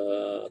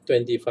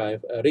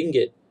 25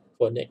 ringgit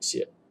for next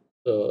year.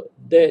 So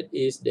that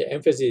is the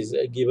emphasis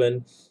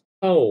given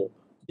how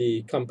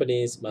the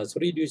companies must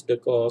reduce the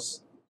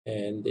cost,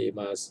 and they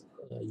must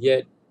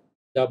yet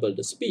double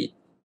the speed.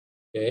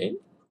 Okay.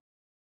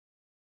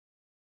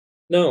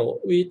 Now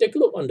we take a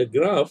look on the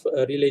graph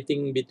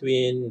relating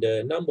between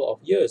the number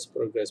of years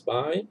progressed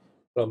by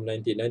from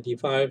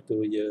 1995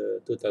 to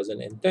year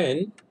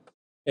 2010,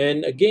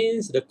 and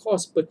against the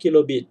cost per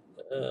kilobit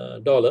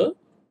dollar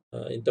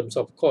in terms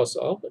of cost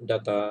of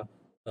data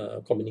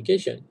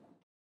communication.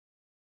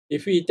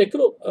 If we take a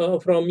look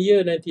from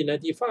year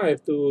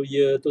 1995 to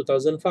year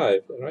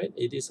 2005, right,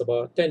 it is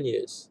about 10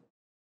 years.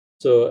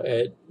 So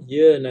at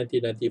year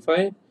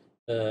 1995,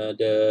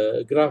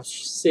 the graph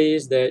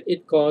says that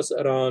it costs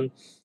around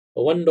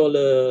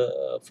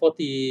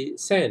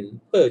 $1.40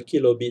 per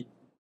kilobit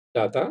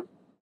data.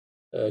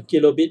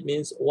 Kilobit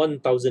means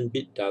 1,000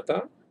 bit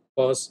data,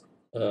 costs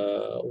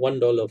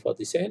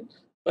 $1.40.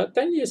 But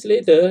 10 years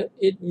later,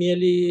 it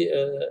merely,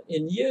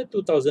 in year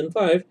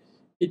 2005,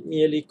 it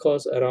merely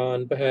costs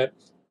around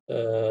perhaps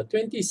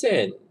 20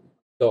 cent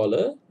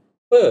dollar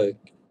per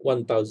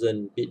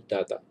 1,000 bit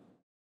data.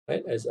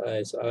 Right? As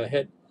I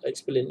had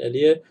explained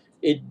earlier,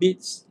 8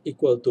 bits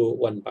equal to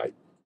 1 byte.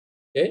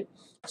 Okay,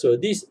 so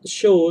this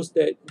shows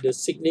that the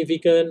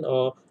significant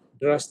or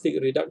drastic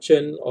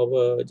reduction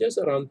over just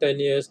around 10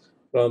 years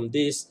from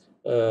this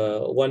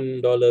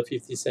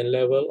 $1.50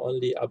 level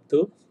only up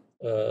to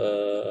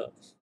uh,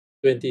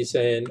 20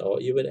 cent, or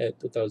even at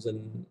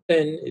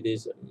 2010 it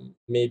is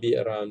maybe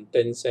around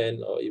 10 cent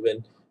or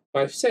even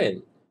 5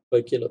 cent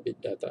per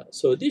kilobit data.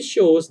 So this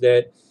shows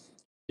that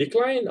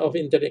decline of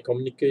internet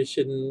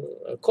communication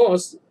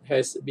cost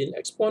has been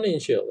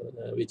exponential,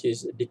 which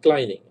is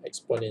declining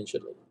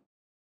exponentially.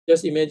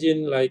 Just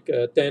imagine like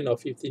 10 or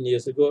 15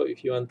 years ago,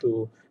 if you want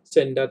to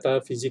send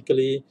data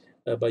physically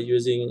by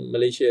using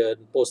Malaysia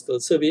Postal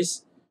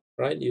Service,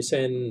 right? You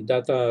send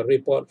data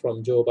report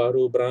from Johor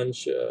Bahru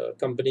branch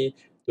company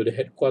to the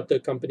headquarter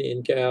company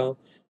in KL.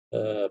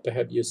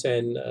 Perhaps you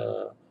send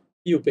a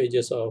few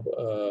pages of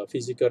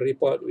physical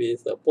report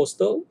with a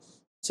postal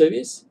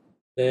service.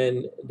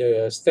 Then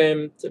the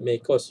stamp may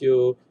cost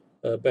you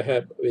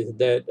perhaps with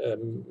that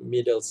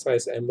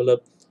middle-sized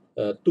envelope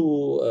 2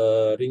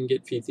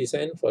 ringgit 50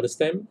 cent for the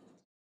stamp,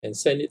 and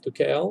send it to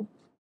KL.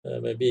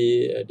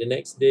 Maybe the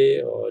next day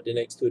or the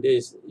next 2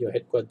 days, your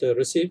headquarter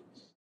receive.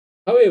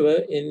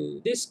 However,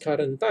 in this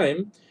current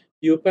time,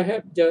 you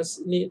perhaps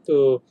just need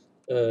to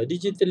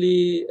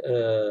digitally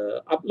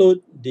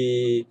upload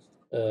the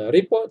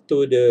report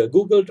to the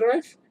Google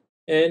Drive,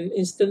 and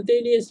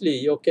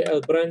instantaneously your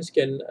KL branch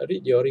can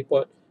read your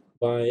report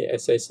by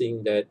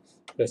accessing that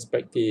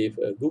respective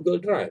Google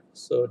Drive.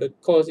 So the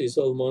cost is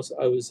almost,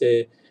 I would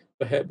say,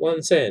 perhaps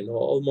 1 cent, or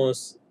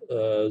almost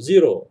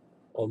zero,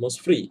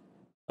 almost free,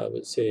 I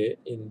would say,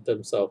 in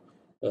terms of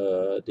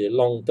the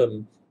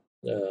long-term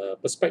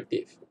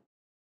perspective.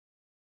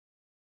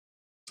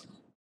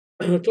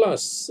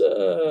 class,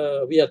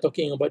 we are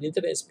talking about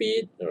internet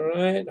speed,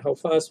 right? How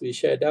fast we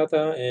share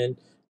data, and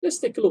let's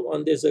take a look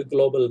on this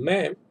global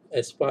map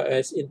as far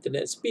as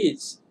internet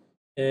speeds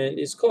and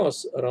its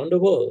costs around the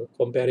world,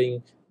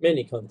 comparing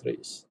many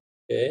countries.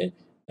 Okay,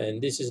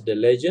 and this is the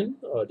legend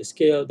or the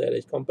scale that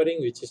is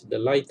comparing, which is the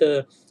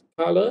lighter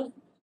color,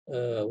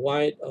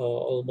 white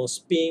or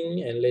almost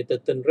pink, and later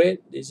turn red.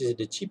 This is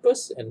the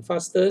cheapest and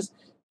fastest,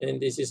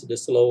 and this is the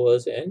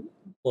slowest and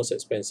most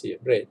expensive,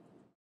 red.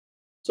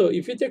 So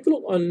if you take a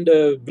look on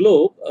the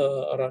globe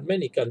around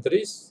many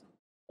countries,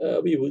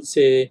 we would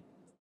say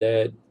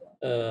that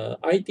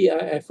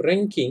ITIF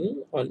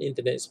ranking on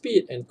internet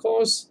speed and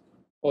cost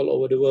all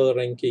over the world,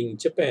 ranking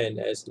Japan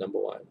as number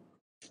one.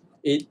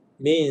 It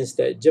means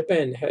that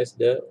Japan has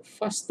the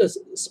fastest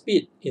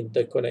speed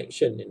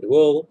interconnection in the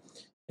world,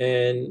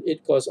 and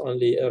it costs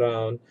only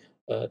around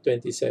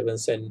 27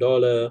 cent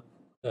dollar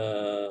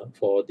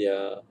for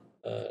their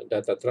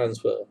data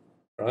transfer,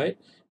 right?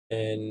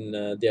 And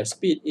their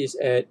speed is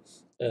at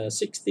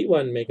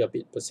 61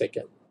 megabit per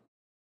second.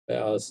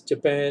 Whereas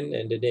Japan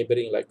and the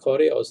neighboring like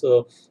Korea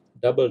also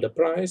double the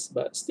price,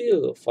 but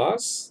still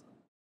fast.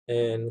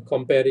 And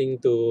comparing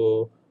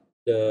to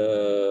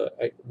the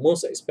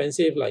most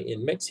expensive, like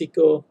in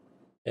Mexico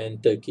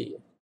and Turkey.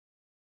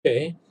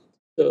 Okay,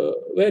 so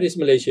where is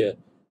Malaysia?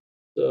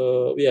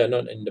 So we are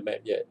not in the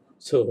map yet.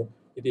 So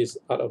it is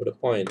out of the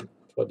point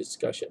for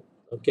discussion.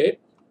 Okay.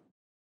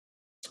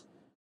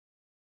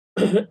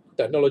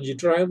 Technology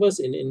drivers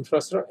in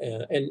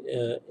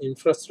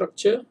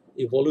infrastructure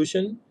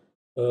evolution.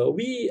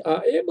 We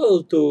are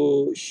able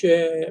to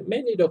share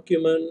many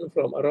documents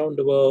from around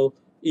the world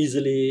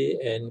easily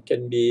and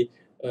can be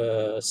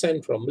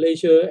sent from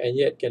Malaysia and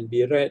yet can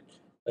be read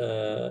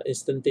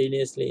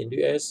instantaneously in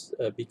the US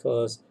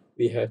because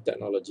we have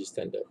technology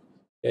standard.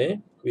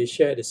 Okay, we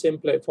share the same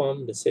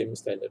platform, the same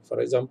standard.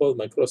 For example,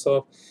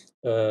 Microsoft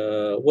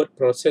word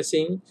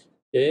processing.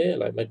 Okay,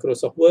 like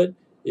Microsoft Word,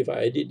 if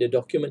I edit the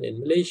document in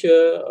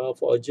Malaysia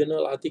for a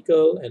journal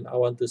article and I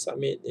want to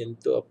submit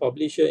into a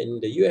publisher in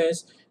the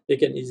US, they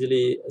can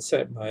easily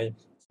accept my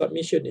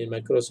submission in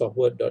Microsoft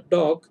Word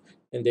doc,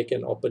 and they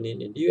can open it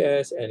in the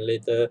US and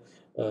later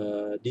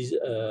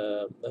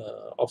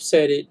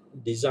offset it,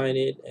 design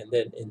it, and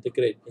then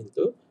integrate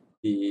into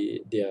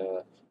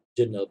their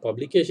journal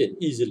publication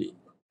easily,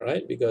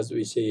 right? Because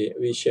we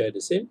share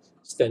the same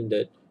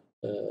standard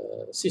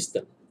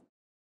system.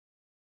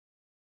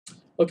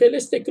 Okay,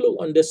 let's take a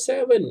look on the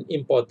 7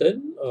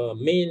 important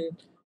main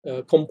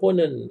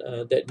component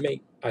that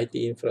make IT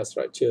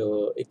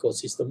infrastructure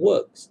ecosystem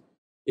works.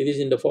 It is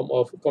in the form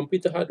of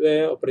computer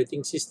hardware,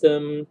 operating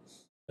system,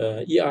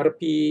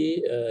 ERP,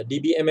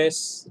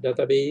 DBMS,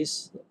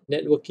 database,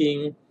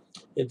 networking,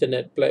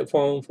 internet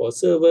platform for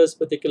servers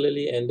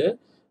particularly, and the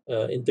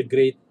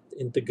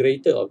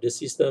integrator of the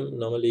system,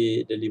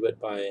 normally delivered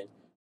by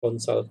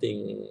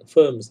consulting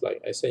firms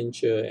like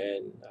Accenture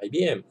and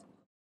IBM.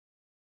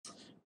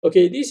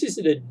 Okay, this is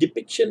the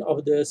depiction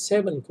of the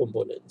 7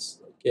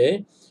 components.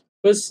 Okay,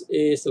 first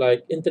is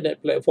like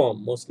internet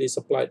platform, mostly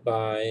supplied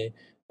by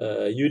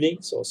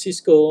Unix or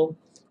Cisco.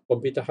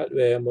 Computer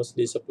hardware,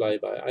 mostly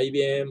supplied by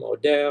IBM or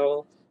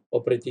Dell.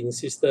 Operating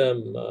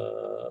system,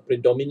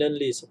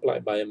 predominantly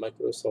supplied by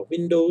Microsoft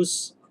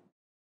Windows,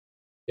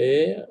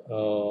 okay,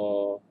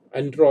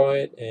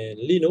 Android and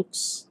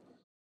Linux.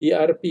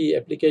 ERP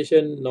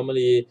application,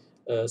 normally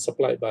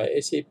supplied by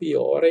SAP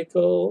or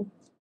Oracle.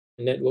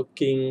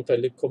 Networking,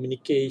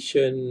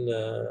 telecommunication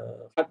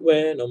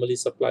hardware, normally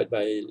supplied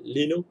by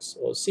Linux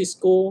or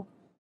Cisco.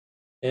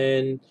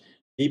 And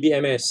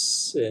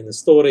DBMS and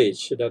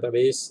storage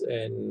database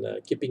and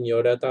keeping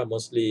your data,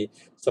 mostly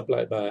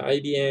supplied by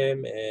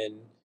IBM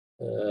and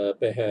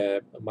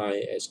perhaps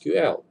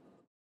MySQL.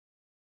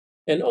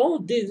 And all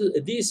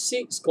these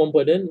 6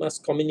 components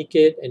must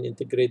communicate and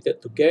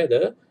integrated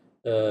together.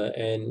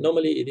 And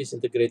normally it is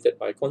integrated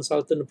by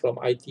consultant from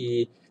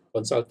IT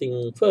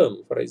consulting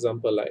firm, for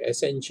example, like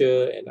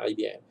Accenture and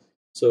IBM.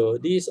 So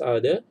these are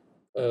the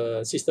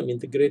system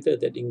integrator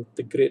that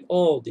integrate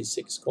all these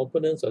 6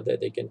 components so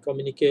that they can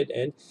communicate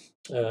and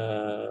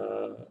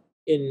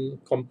in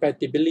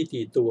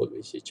compatibility to work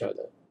with each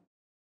other.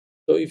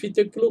 So if you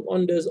take a look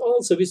on this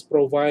all service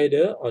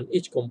provider on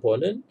each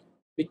component,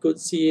 we could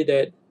see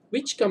that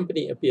which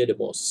company appear the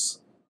most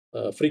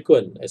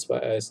frequent as far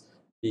as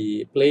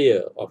the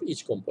player of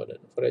each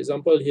component. For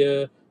example,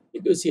 here we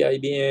could see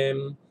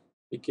IBM,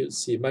 we could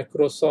see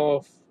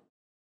Microsoft,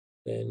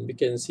 and we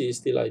can see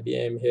still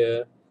IBM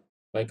here,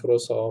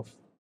 Microsoft,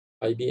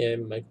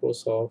 IBM,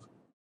 Microsoft,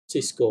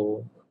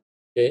 Cisco.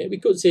 Okay, we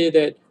could say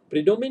that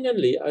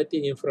predominantly IT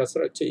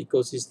infrastructure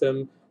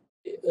ecosystem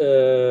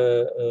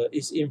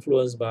is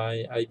influenced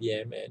by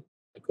IBM and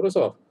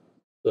Microsoft.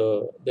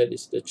 So that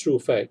is the true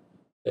fact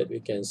that we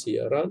can see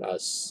around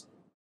us.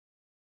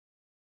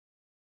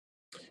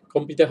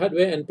 Computer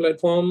hardware and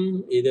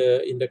platform, either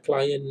in the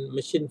client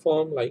machine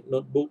form like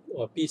notebook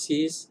or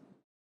PCs,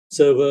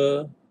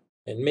 server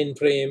and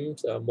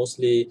mainframes are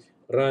mostly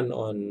run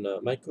on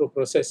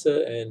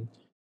microprocessor and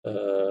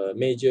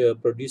Major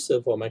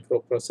producer for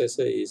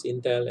microprocessor is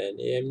Intel and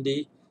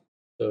AMD.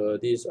 So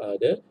these are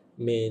the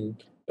main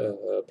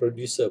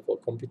producer for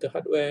computer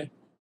hardware.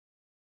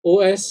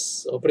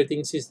 OS,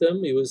 operating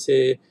system, you will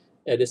say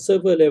at the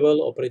server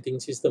level, operating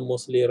system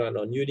mostly run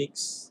on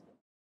Unix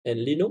and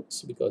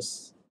Linux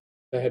because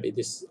perhaps it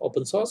is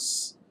open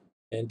source,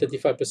 and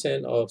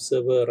 35% of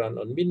server run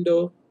on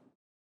Windows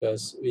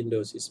because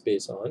Windows is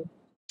based on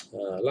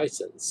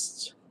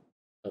license.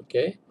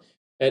 Okay,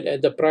 and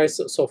at the price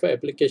software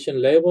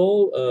application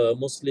level,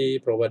 mostly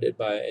provided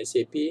by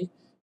SAP,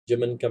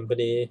 German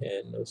company,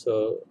 and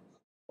also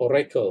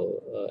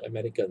Oracle,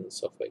 American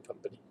software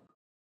company.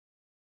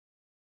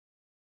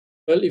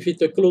 Well, if you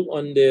take a look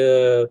on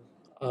the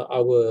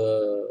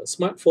our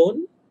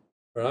smartphone,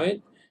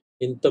 right?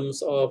 In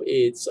terms of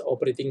its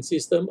operating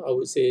system, I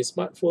would say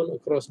smartphone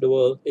across the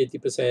world,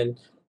 80%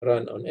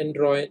 run on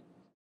Android,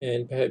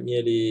 and perhaps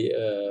nearly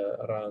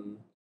around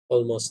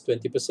almost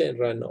 20%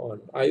 run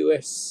on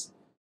iOS.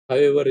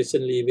 However,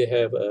 recently we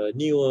have a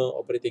newer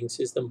operating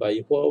system by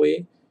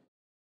Huawei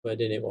by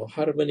the name of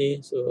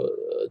Harmony. So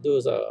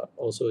those are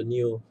also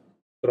new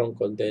strong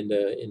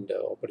contender in the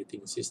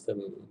operating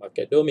system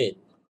market domain.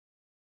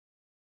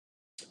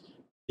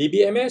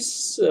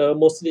 DBMS,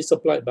 mostly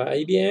supplied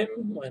by IBM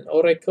and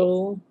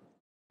Oracle.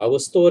 Our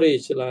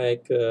storage,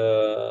 like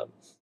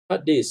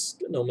hard disk,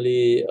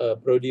 normally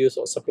produced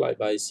or supplied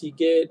by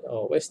Seagate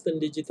or Western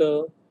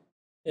Digital.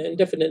 And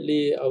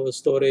definitely our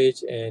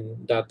storage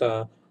and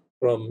data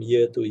from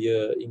year to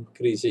year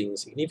increasing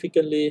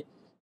significantly.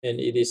 And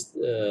it is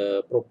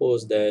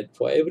proposed that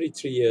for every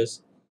 3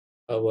 years,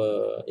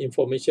 our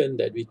information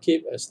that we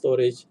keep as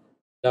storage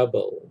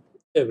double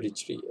every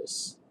 3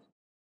 years.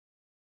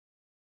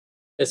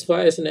 As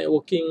far as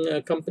networking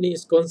company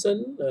is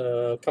concerned,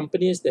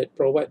 companies that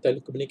provide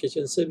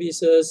telecommunication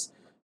services,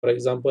 for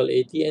example,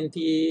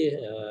 AT&T,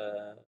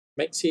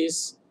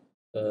 Maxis,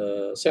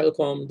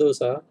 Cellcom, those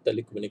are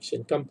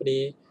telecommunication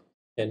company.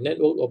 And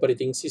network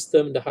operating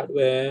system, the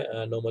hardware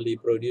normally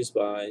produced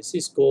by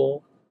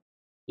Cisco,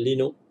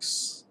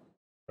 Linux,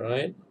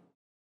 right?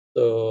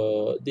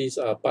 So these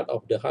are part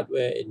of the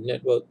hardware in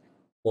network,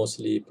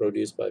 mostly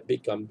produced by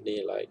big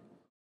company like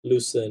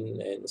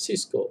Lucent and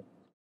Cisco.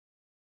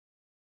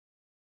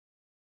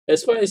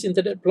 As far as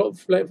internet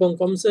platform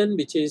concerned,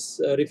 which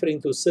is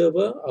referring to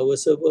server, our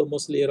server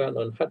mostly run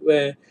on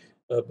hardware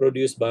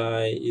produced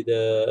by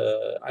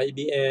either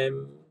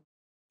IBM,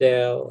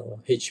 Dell, or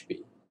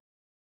HP.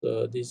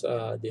 So these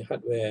are the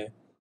hardware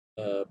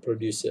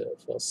producer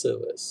for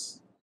servers.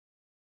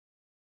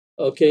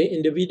 Okay,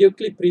 in the video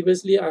clip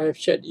previously, I have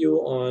shared you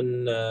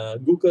on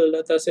Google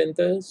data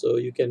center, so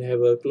you can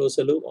have a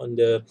closer look on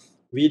the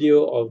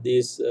video of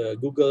this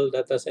Google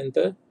data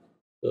center.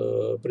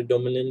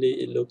 Predominantly,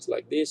 it looks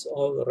like this,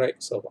 all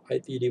racks of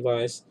IT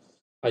device,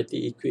 IT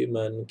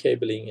equipment,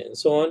 cabling, and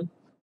so on.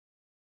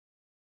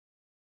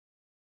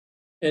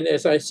 And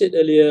as I said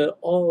earlier,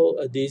 all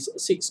these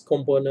 6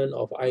 components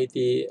of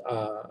IT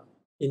are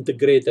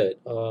integrated,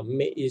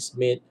 is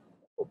made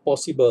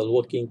possible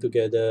working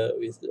together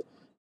with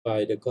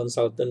by the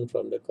consultant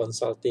from the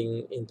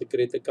consulting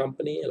integrated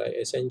company like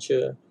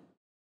Accenture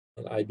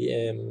and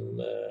IBM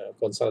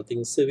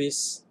consulting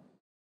service.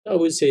 I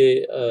would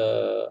say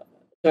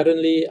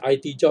currently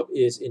IT job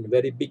is in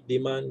very big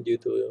demand due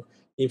to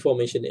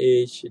information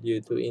age,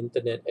 due to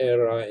internet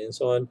era, and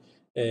so on.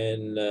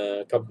 And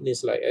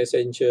companies like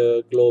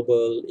Accenture,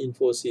 Global,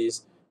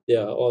 Infosys, they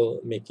are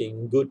all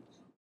making good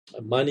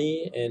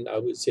money, and I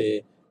would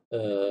say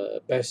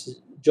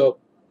best job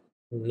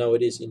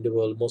nowadays in the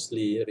world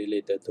mostly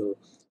related to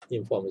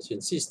information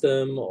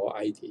system or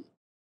IT.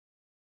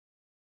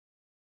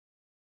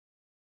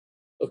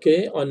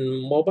 Okay,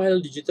 on mobile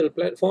digital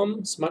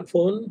platform,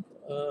 smartphone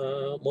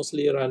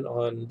mostly run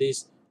on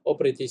this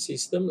operating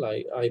system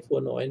like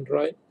iPhone or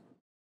Android.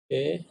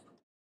 Okay,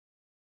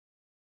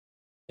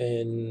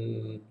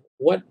 and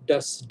what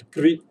does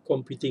grid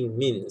computing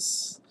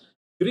means?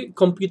 Grid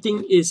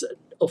computing is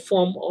a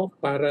form of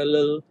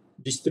parallel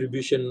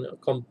distribution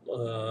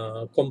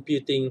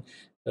computing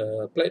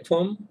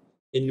platform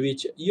in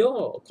which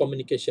your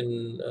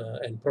communication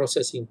and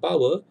processing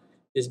power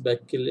is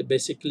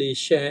basically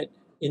shared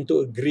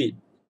into a grid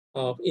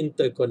of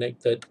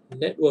interconnected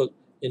network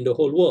in the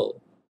whole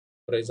world.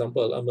 For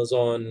example,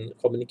 Amazon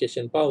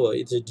communication power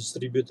is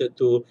distributed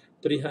to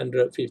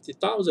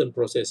 350,000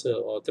 processor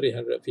or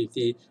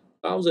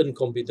 350,000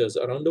 computers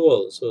around the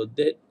world. So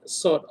that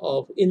sort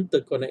of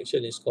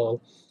interconnection is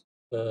called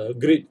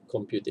grid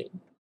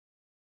computing.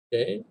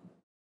 Okay,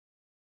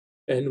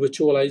 and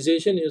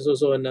virtualization is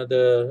also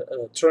another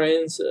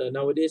trend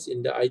nowadays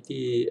in the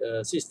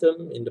IT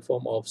system in the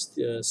form of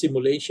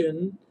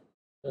simulation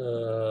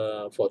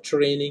for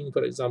training,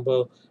 for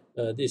example.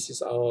 This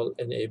is all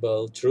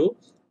enabled through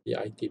the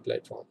IT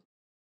platform.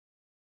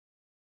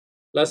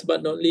 Last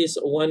but not least,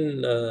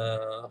 one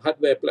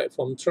hardware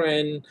platform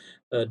trend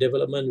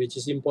development which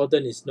is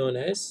important is known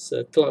as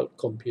cloud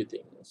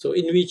computing. So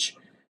in which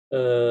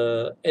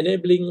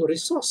enabling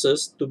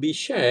resources to be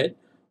shared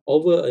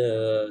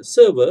over a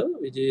server,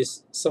 which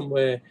is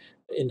somewhere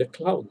in the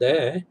cloud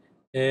there,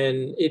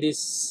 and it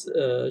is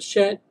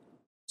shared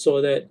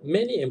so that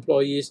many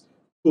employees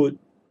could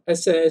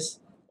access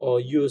or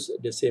use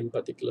the same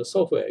particular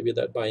software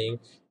without buying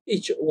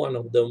each one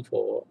of them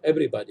for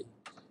everybody.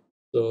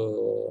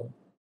 So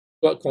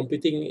cloud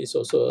computing is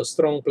also a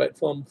strong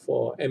platform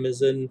for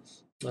Amazon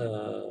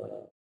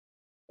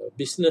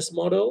business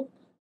model.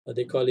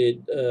 They call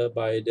it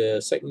by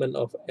the segment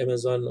of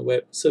Amazon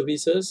Web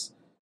Services,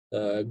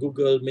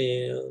 Google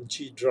Mail,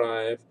 G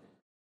Drive,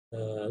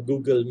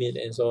 Google Meet,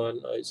 and so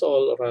on. It's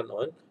all run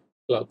on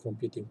cloud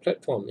computing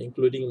platform,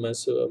 including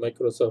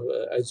Microsoft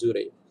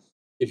Azure.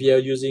 If you are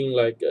using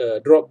like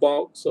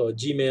Dropbox or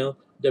Gmail,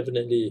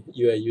 definitely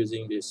you are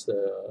using this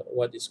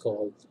what is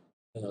called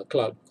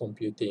cloud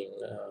computing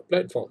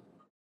platform.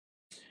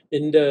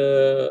 In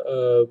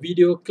the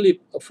video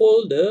clip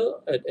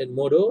folder at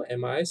Modo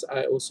MIS,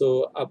 I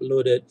also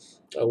uploaded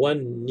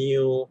one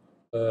new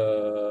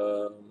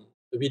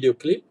video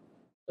clip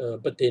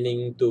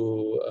pertaining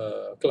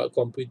to cloud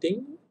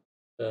computing.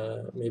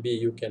 Maybe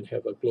you can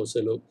have a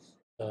closer look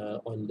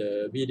on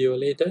the video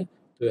later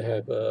to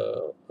have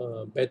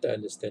a better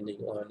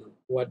understanding on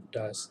what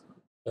does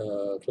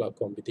cloud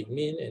computing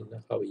mean and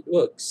how it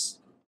works.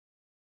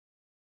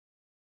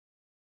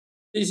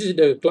 This is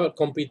the cloud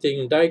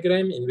computing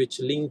diagram in which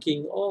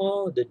linking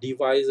all the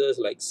devices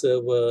like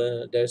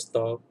server,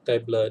 desktop,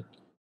 tablet,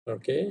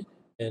 okay,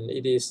 and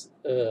it is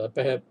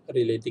perhaps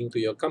relating to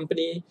your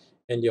company,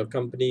 and your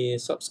company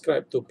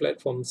subscribe to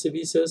platform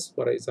services,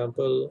 for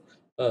example,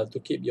 to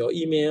keep your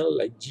email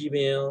like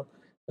Gmail.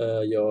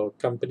 Your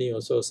company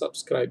also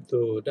subscribe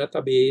to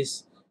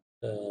database,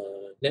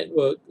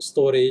 network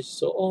storage.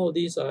 So all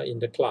these are in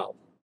the cloud,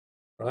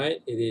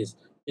 right?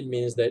 It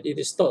means that it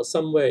is stored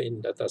somewhere in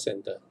data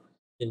center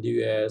in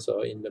the US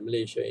or in the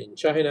Malaysia, in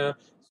China.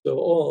 So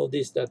all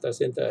these data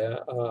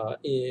center are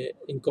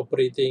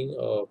incorporating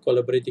or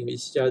collaborating with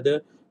each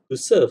other to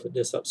serve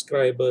the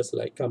subscribers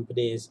like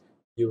companies,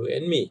 you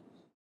and me.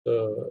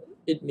 So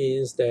it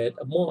means that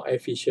a more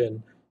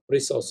efficient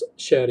resource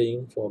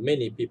sharing for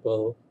many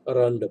people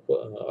around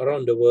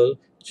the world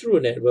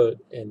through network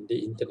and the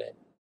internet.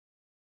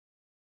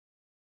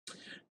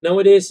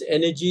 Nowadays,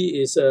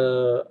 energy is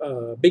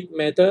a big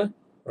matter,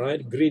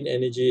 right? Green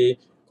energy,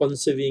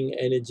 conserving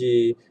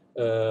energy,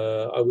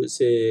 I would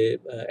say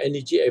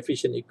energy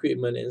efficient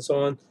equipment and so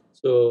on.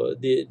 So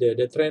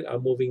the trend are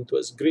moving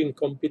towards green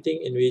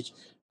computing, in which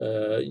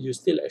you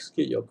still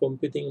execute your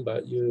computing,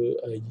 but you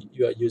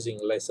are using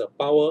lesser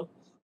power,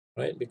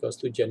 right? Because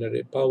to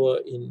generate power,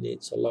 it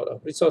needs a lot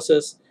of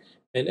resources.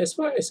 And as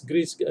far as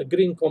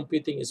green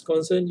computing is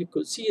concerned, you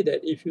could see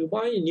that if you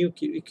buy new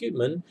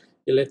equipment,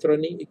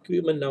 electronic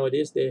equipment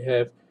nowadays, they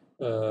have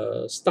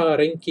star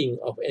ranking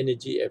of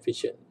energy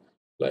efficient,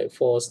 like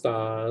 4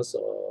 stars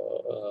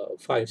or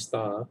 5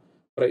 star.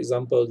 For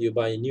example, you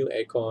buy a new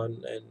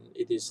aircon and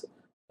it is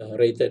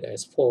rated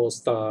as 4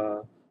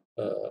 star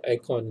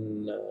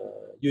aircon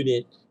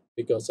unit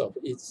because of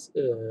its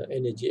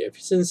energy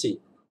efficiency,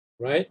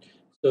 right?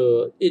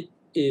 So it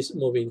is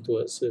moving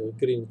towards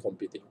green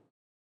computing.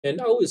 And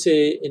I would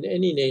say in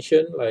any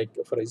nation, like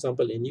for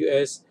example in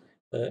US,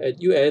 at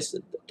US,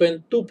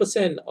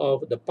 2%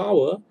 of the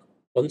power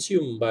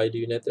consumed by the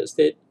United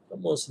States are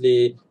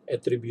mostly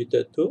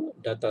attributed to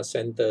data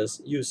centers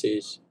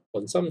usage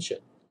consumption.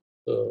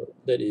 So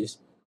that is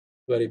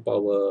very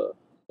power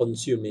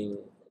consuming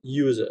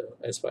user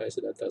as far as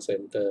data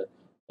center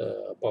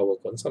power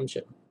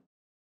consumption.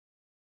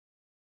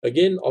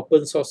 Again,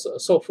 open source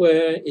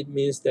software, it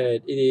means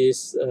that it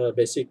is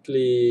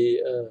basically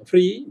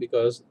free,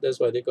 because that's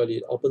why they call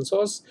it open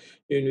source,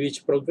 in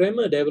which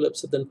programmer develop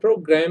certain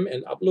program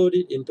and upload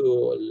it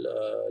into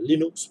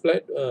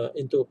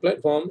into a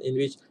platform in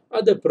which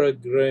other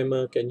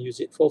programmer can use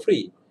it for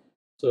free.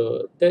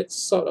 So that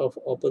sort of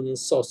open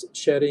source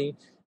sharing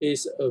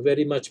is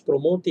very much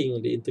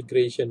promoting the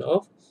integration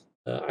of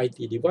IT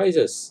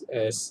devices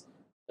as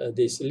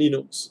this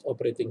Linux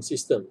operating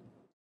system.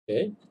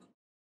 Okay.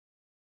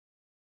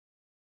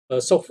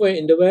 Software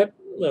in the web,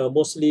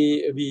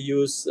 mostly we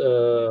use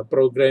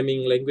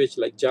programming language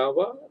like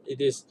Java.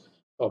 It is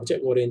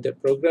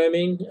object-oriented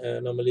programming.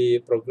 Normally,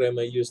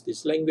 programmer use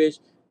this language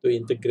to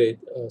integrate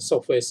a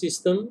software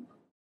system,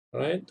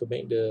 right, to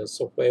make the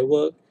software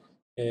work.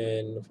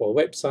 And for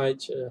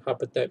websites,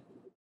 hypertext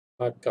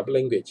markup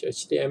language,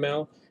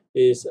 HTML,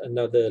 is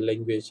another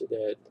language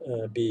that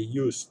be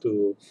used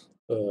to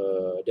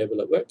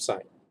develop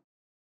website.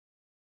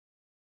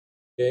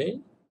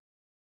 Okay.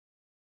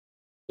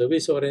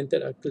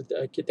 Service-oriented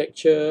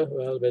architecture,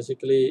 well,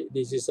 basically,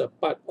 this is a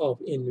part of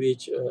in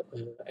which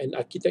an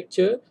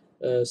architecture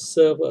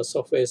serve a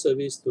software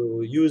service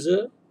to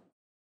user.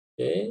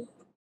 Okay,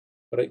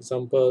 for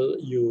example,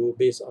 you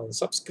based on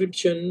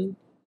subscription,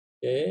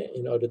 okay,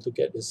 in order to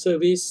get the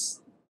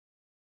service,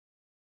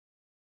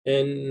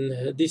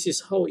 and this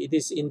is how it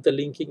is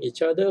interlinking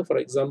each other. For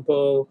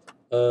example,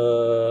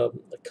 a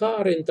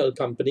car rental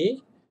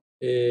company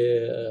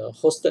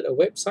hosted a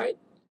website.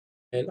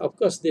 And of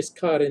course, this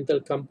car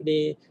rental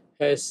company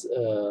has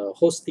a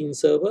hosting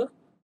server,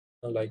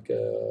 like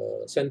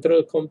a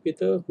central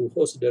computer who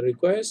hosts the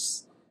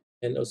requests,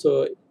 and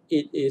also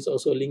it is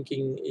also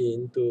linking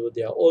into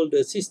their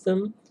older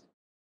system.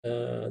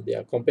 They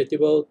are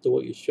compatible to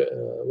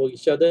work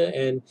each other,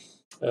 and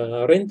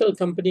rental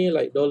company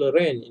like Dollar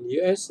Rent in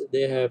US,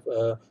 they have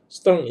a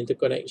strong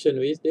interconnection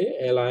with the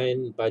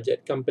airline,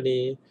 budget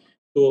company,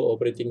 tour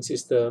operating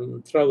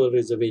system, travel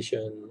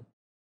reservation,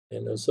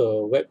 and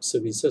also web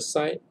services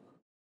site,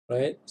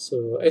 right?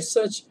 So as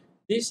such,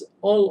 this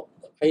all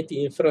IT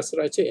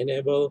infrastructure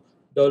enable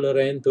Dollar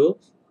Rent to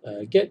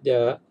get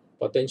their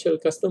potential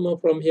customer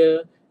from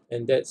here,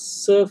 and that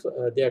serve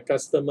their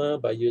customer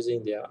by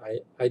using their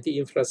IT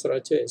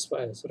infrastructure as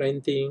far as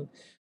renting,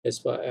 as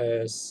far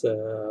as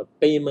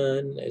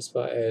payment, as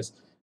far as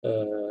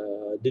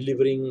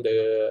delivering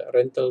the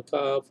rental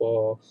car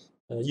for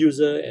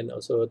user, and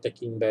also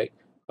taking back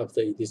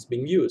after it is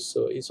being used.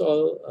 So it's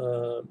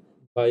all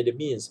by the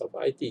means of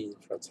IT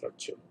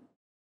infrastructure.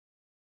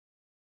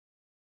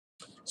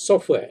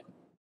 Software,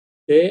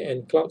 okay,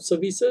 and cloud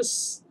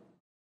services.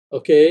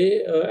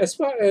 Okay, as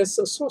far as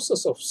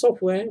sources of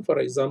software, for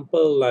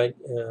example, like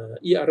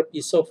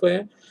ERP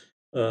software,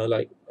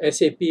 like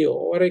SAP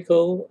or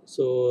Oracle.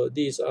 So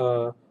these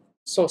are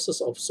sources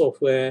of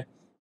software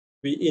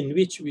in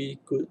which we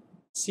could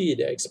see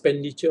the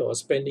expenditure or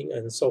spending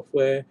on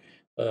software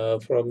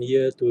from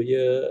year to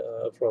year,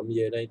 from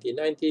year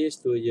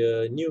 1990s to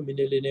year new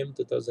millennium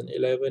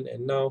 2011,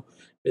 and now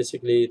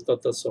basically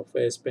total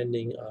software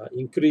spending are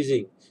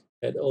increasing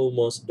at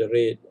almost the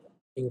rate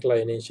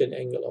inclination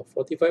angle of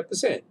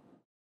 45%,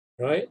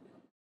 right?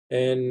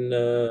 And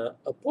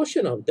a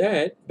portion of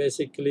that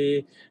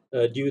basically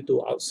due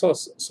to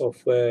outsourced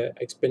software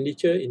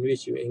expenditure in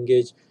which you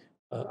engage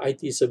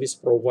IT service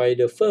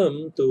provider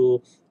firm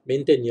to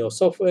maintain your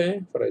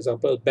software. For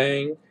example,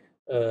 bank,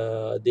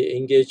 they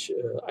engage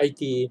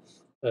IT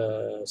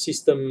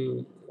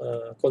system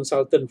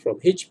consultant from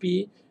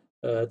HP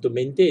to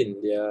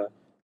maintain their,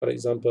 for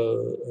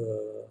example,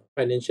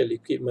 financial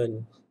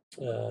equipment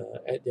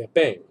at their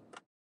bank.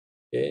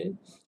 Okay.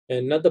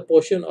 Another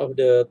portion of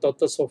the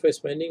total software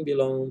spending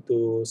belong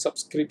to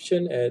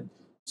subscription and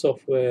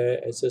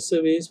software as a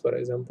service, for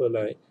example,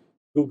 like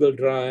Google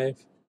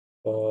Drive,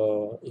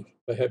 or if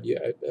perhaps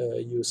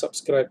you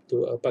subscribe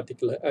to a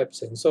particular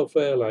apps and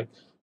software like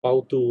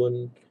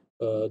Powtoon,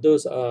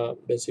 those are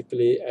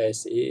basically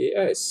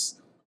SaaS.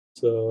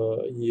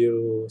 So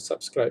you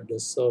subscribe the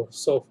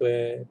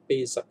software,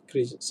 pay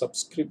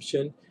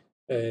subscription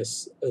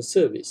as a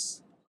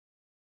service.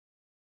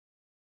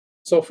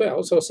 Software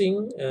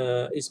outsourcing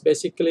is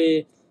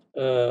basically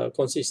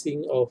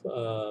consisting of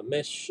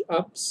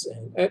mashups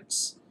and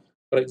apps.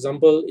 For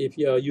example, if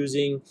you are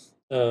using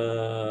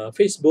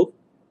Facebook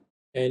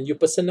and you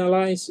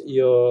personalize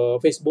your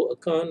Facebook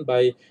account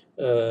by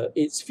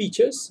its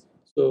features,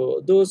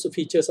 so those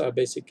features are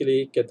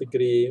basically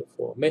category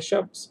for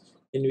mashups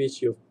in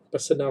which you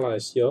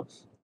personalize your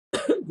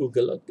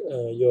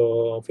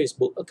your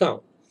Facebook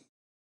account.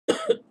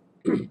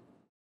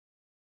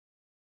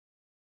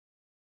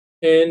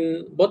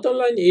 And bottom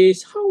line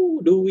is, how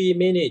do we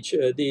manage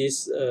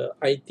this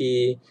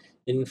IT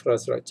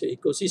infrastructure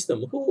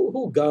ecosystem?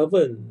 Who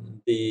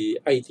govern the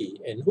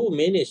IT and who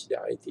manage the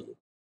IT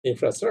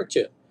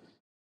infrastructure?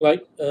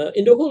 Like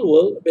in the whole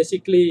world,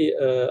 basically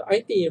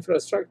IT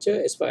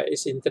infrastructure as far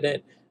as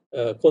internet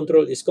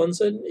control is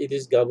concerned, it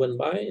is governed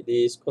by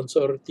this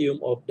consortium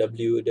of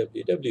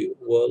WWW,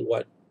 World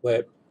Wide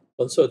Web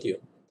Consortium.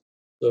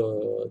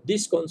 So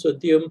this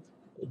consortium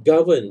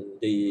govern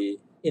the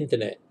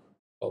internet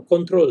or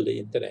control the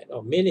internet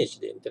or manage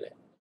the internet.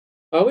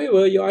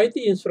 However, your IT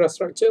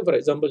infrastructure, for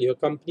example, your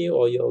company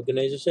or your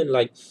organization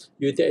like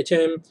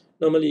UTHM,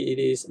 normally it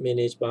is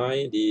managed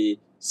by the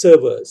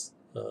servers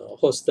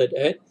hosted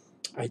at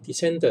IT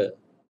center,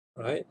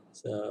 right?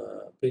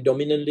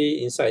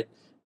 Predominantly inside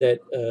that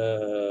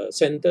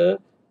center,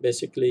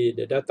 basically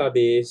the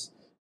database,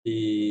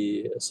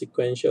 the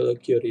sequential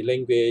query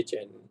language,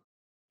 and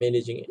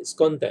managing its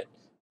content.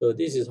 So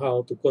this is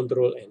how to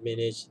control and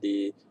manage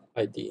the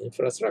IT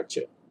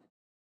infrastructure.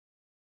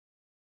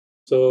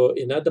 So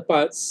in other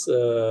parts,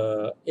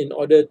 in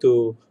order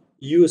to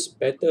use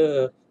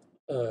better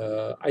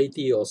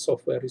IT or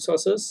software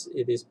resources,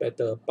 it is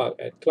better parked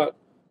at cloud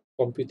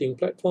computing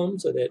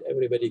platforms so that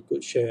everybody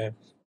could share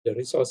the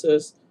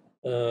resources.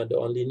 The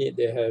only need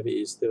they have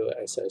is to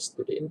access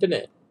to the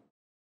internet.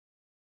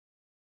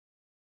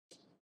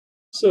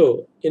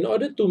 So, in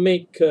order to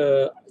make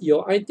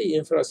your IT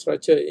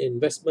infrastructure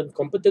investment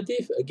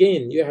competitive,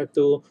 again, you have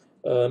to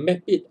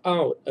map it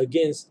out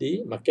against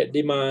the market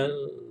demand,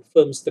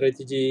 firm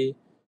strategy,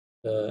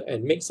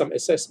 and make some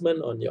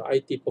assessment on your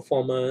IT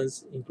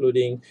performance,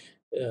 including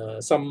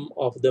some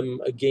of them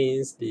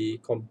against the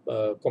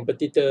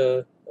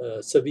competitor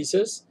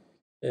services,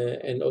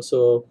 and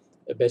also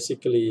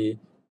basically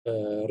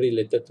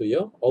related to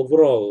your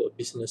overall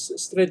business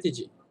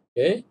strategy.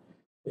 Okay,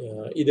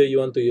 either you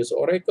want to use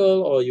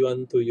Oracle or you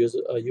want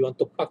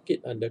to pack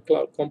it under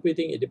cloud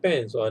computing. It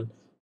depends on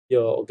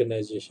your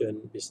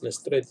organization business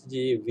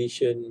strategy,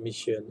 vision,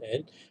 mission,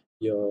 and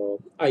your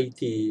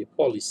IT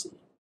policy.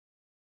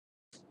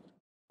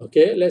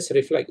 Okay, let's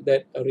reflect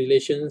that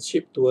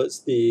relationship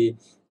towards the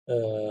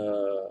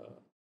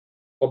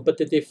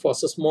competitive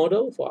forces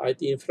model for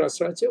IT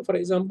infrastructure. For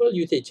example,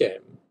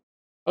 UTHM.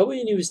 Our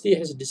university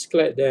has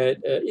declared that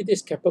it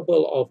is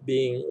capable of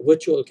being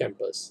virtual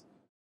campus.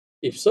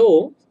 If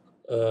so,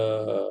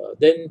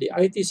 then the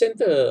IT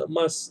center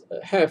must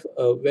have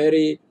a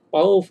very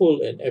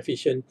powerful and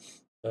efficient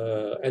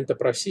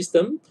enterprise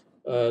system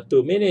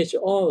to manage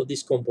all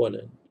these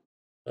components.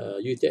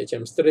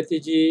 UTHM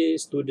strategy,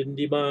 student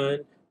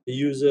demand,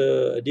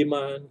 user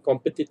demand,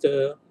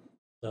 competitor,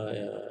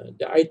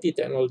 the IT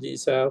technology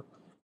itself.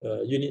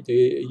 You need to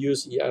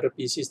use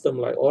ERP system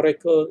like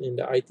Oracle in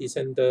the IT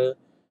center.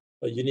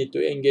 You need to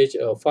engage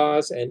a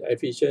fast and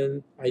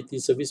efficient IT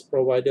service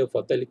provider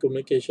for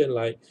telecommunication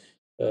like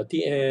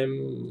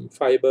TM,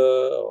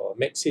 fiber, or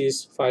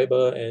Maxis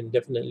fiber, and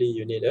definitely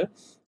you need a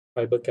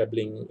fiber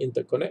cabling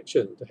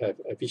interconnection to have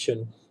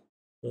efficient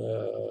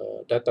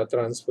data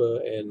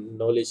transfer and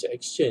knowledge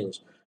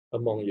exchange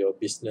among your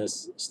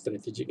business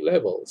strategic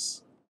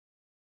levels.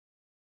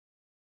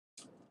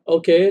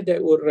 Okay,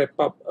 that would wrap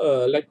up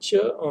a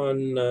lecture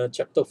on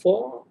chapter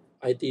 4,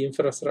 IT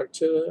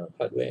infrastructure,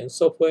 hardware and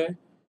software.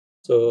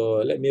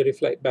 So let me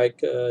reflect back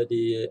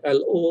the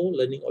LO,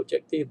 learning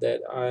objective,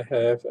 that I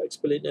have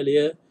explained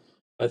earlier.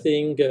 I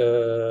think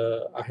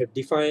I have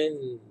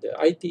defined the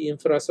IT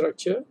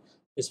infrastructure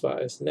as far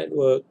as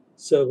network,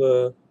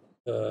 server,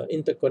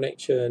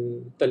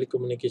 interconnection,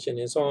 telecommunication,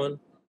 and so on.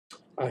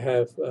 I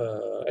have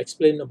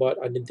explained about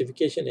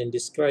identification and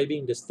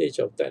describing the stage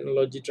of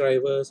technology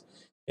drivers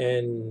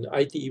and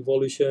IT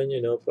evolution,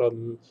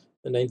 from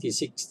the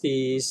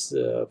 1960s,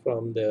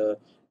 from the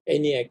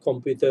ENIAC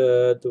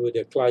computer to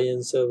the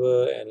client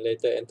server and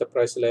later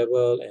enterprise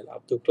level and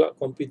up to cloud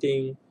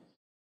computing.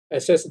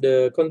 Assess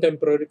the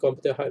contemporary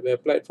computer hardware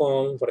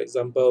platform, for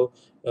example,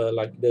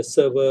 like the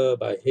server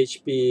by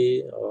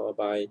HP or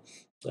by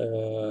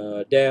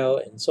Dell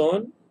and so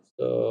on.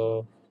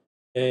 So,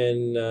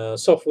 and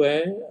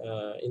software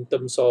in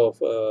terms of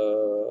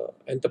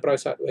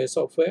enterprise hardware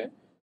software,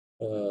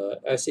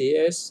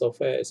 SaaS,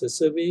 software as a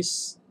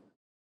service,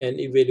 and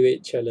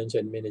evaluate, challenge,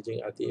 and managing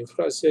IT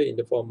infrastructure in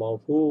the form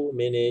of who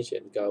manage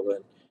and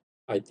govern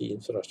IT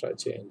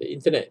infrastructure and the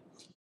internet.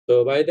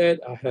 So by that,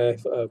 I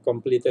have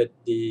completed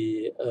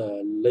the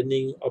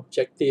learning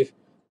objective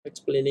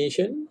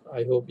explanation.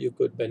 I hope you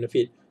could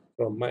benefit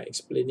from my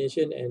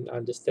explanation and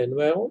understand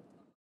well.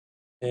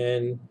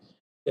 And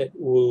that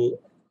will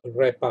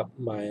wrap up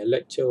my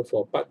lecture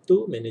for part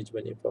 2,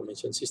 Management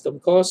Information System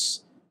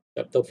Course,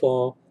 chapter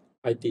 4,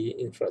 IT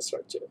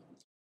Infrastructure.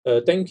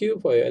 Thank you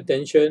for your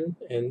attention,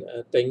 and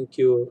thank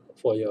you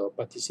for your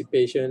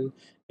participation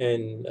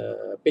and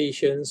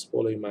patience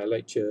following my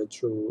lecture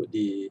through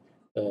the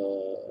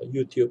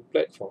YouTube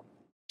platform.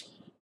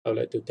 I would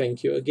like to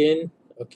thank you again.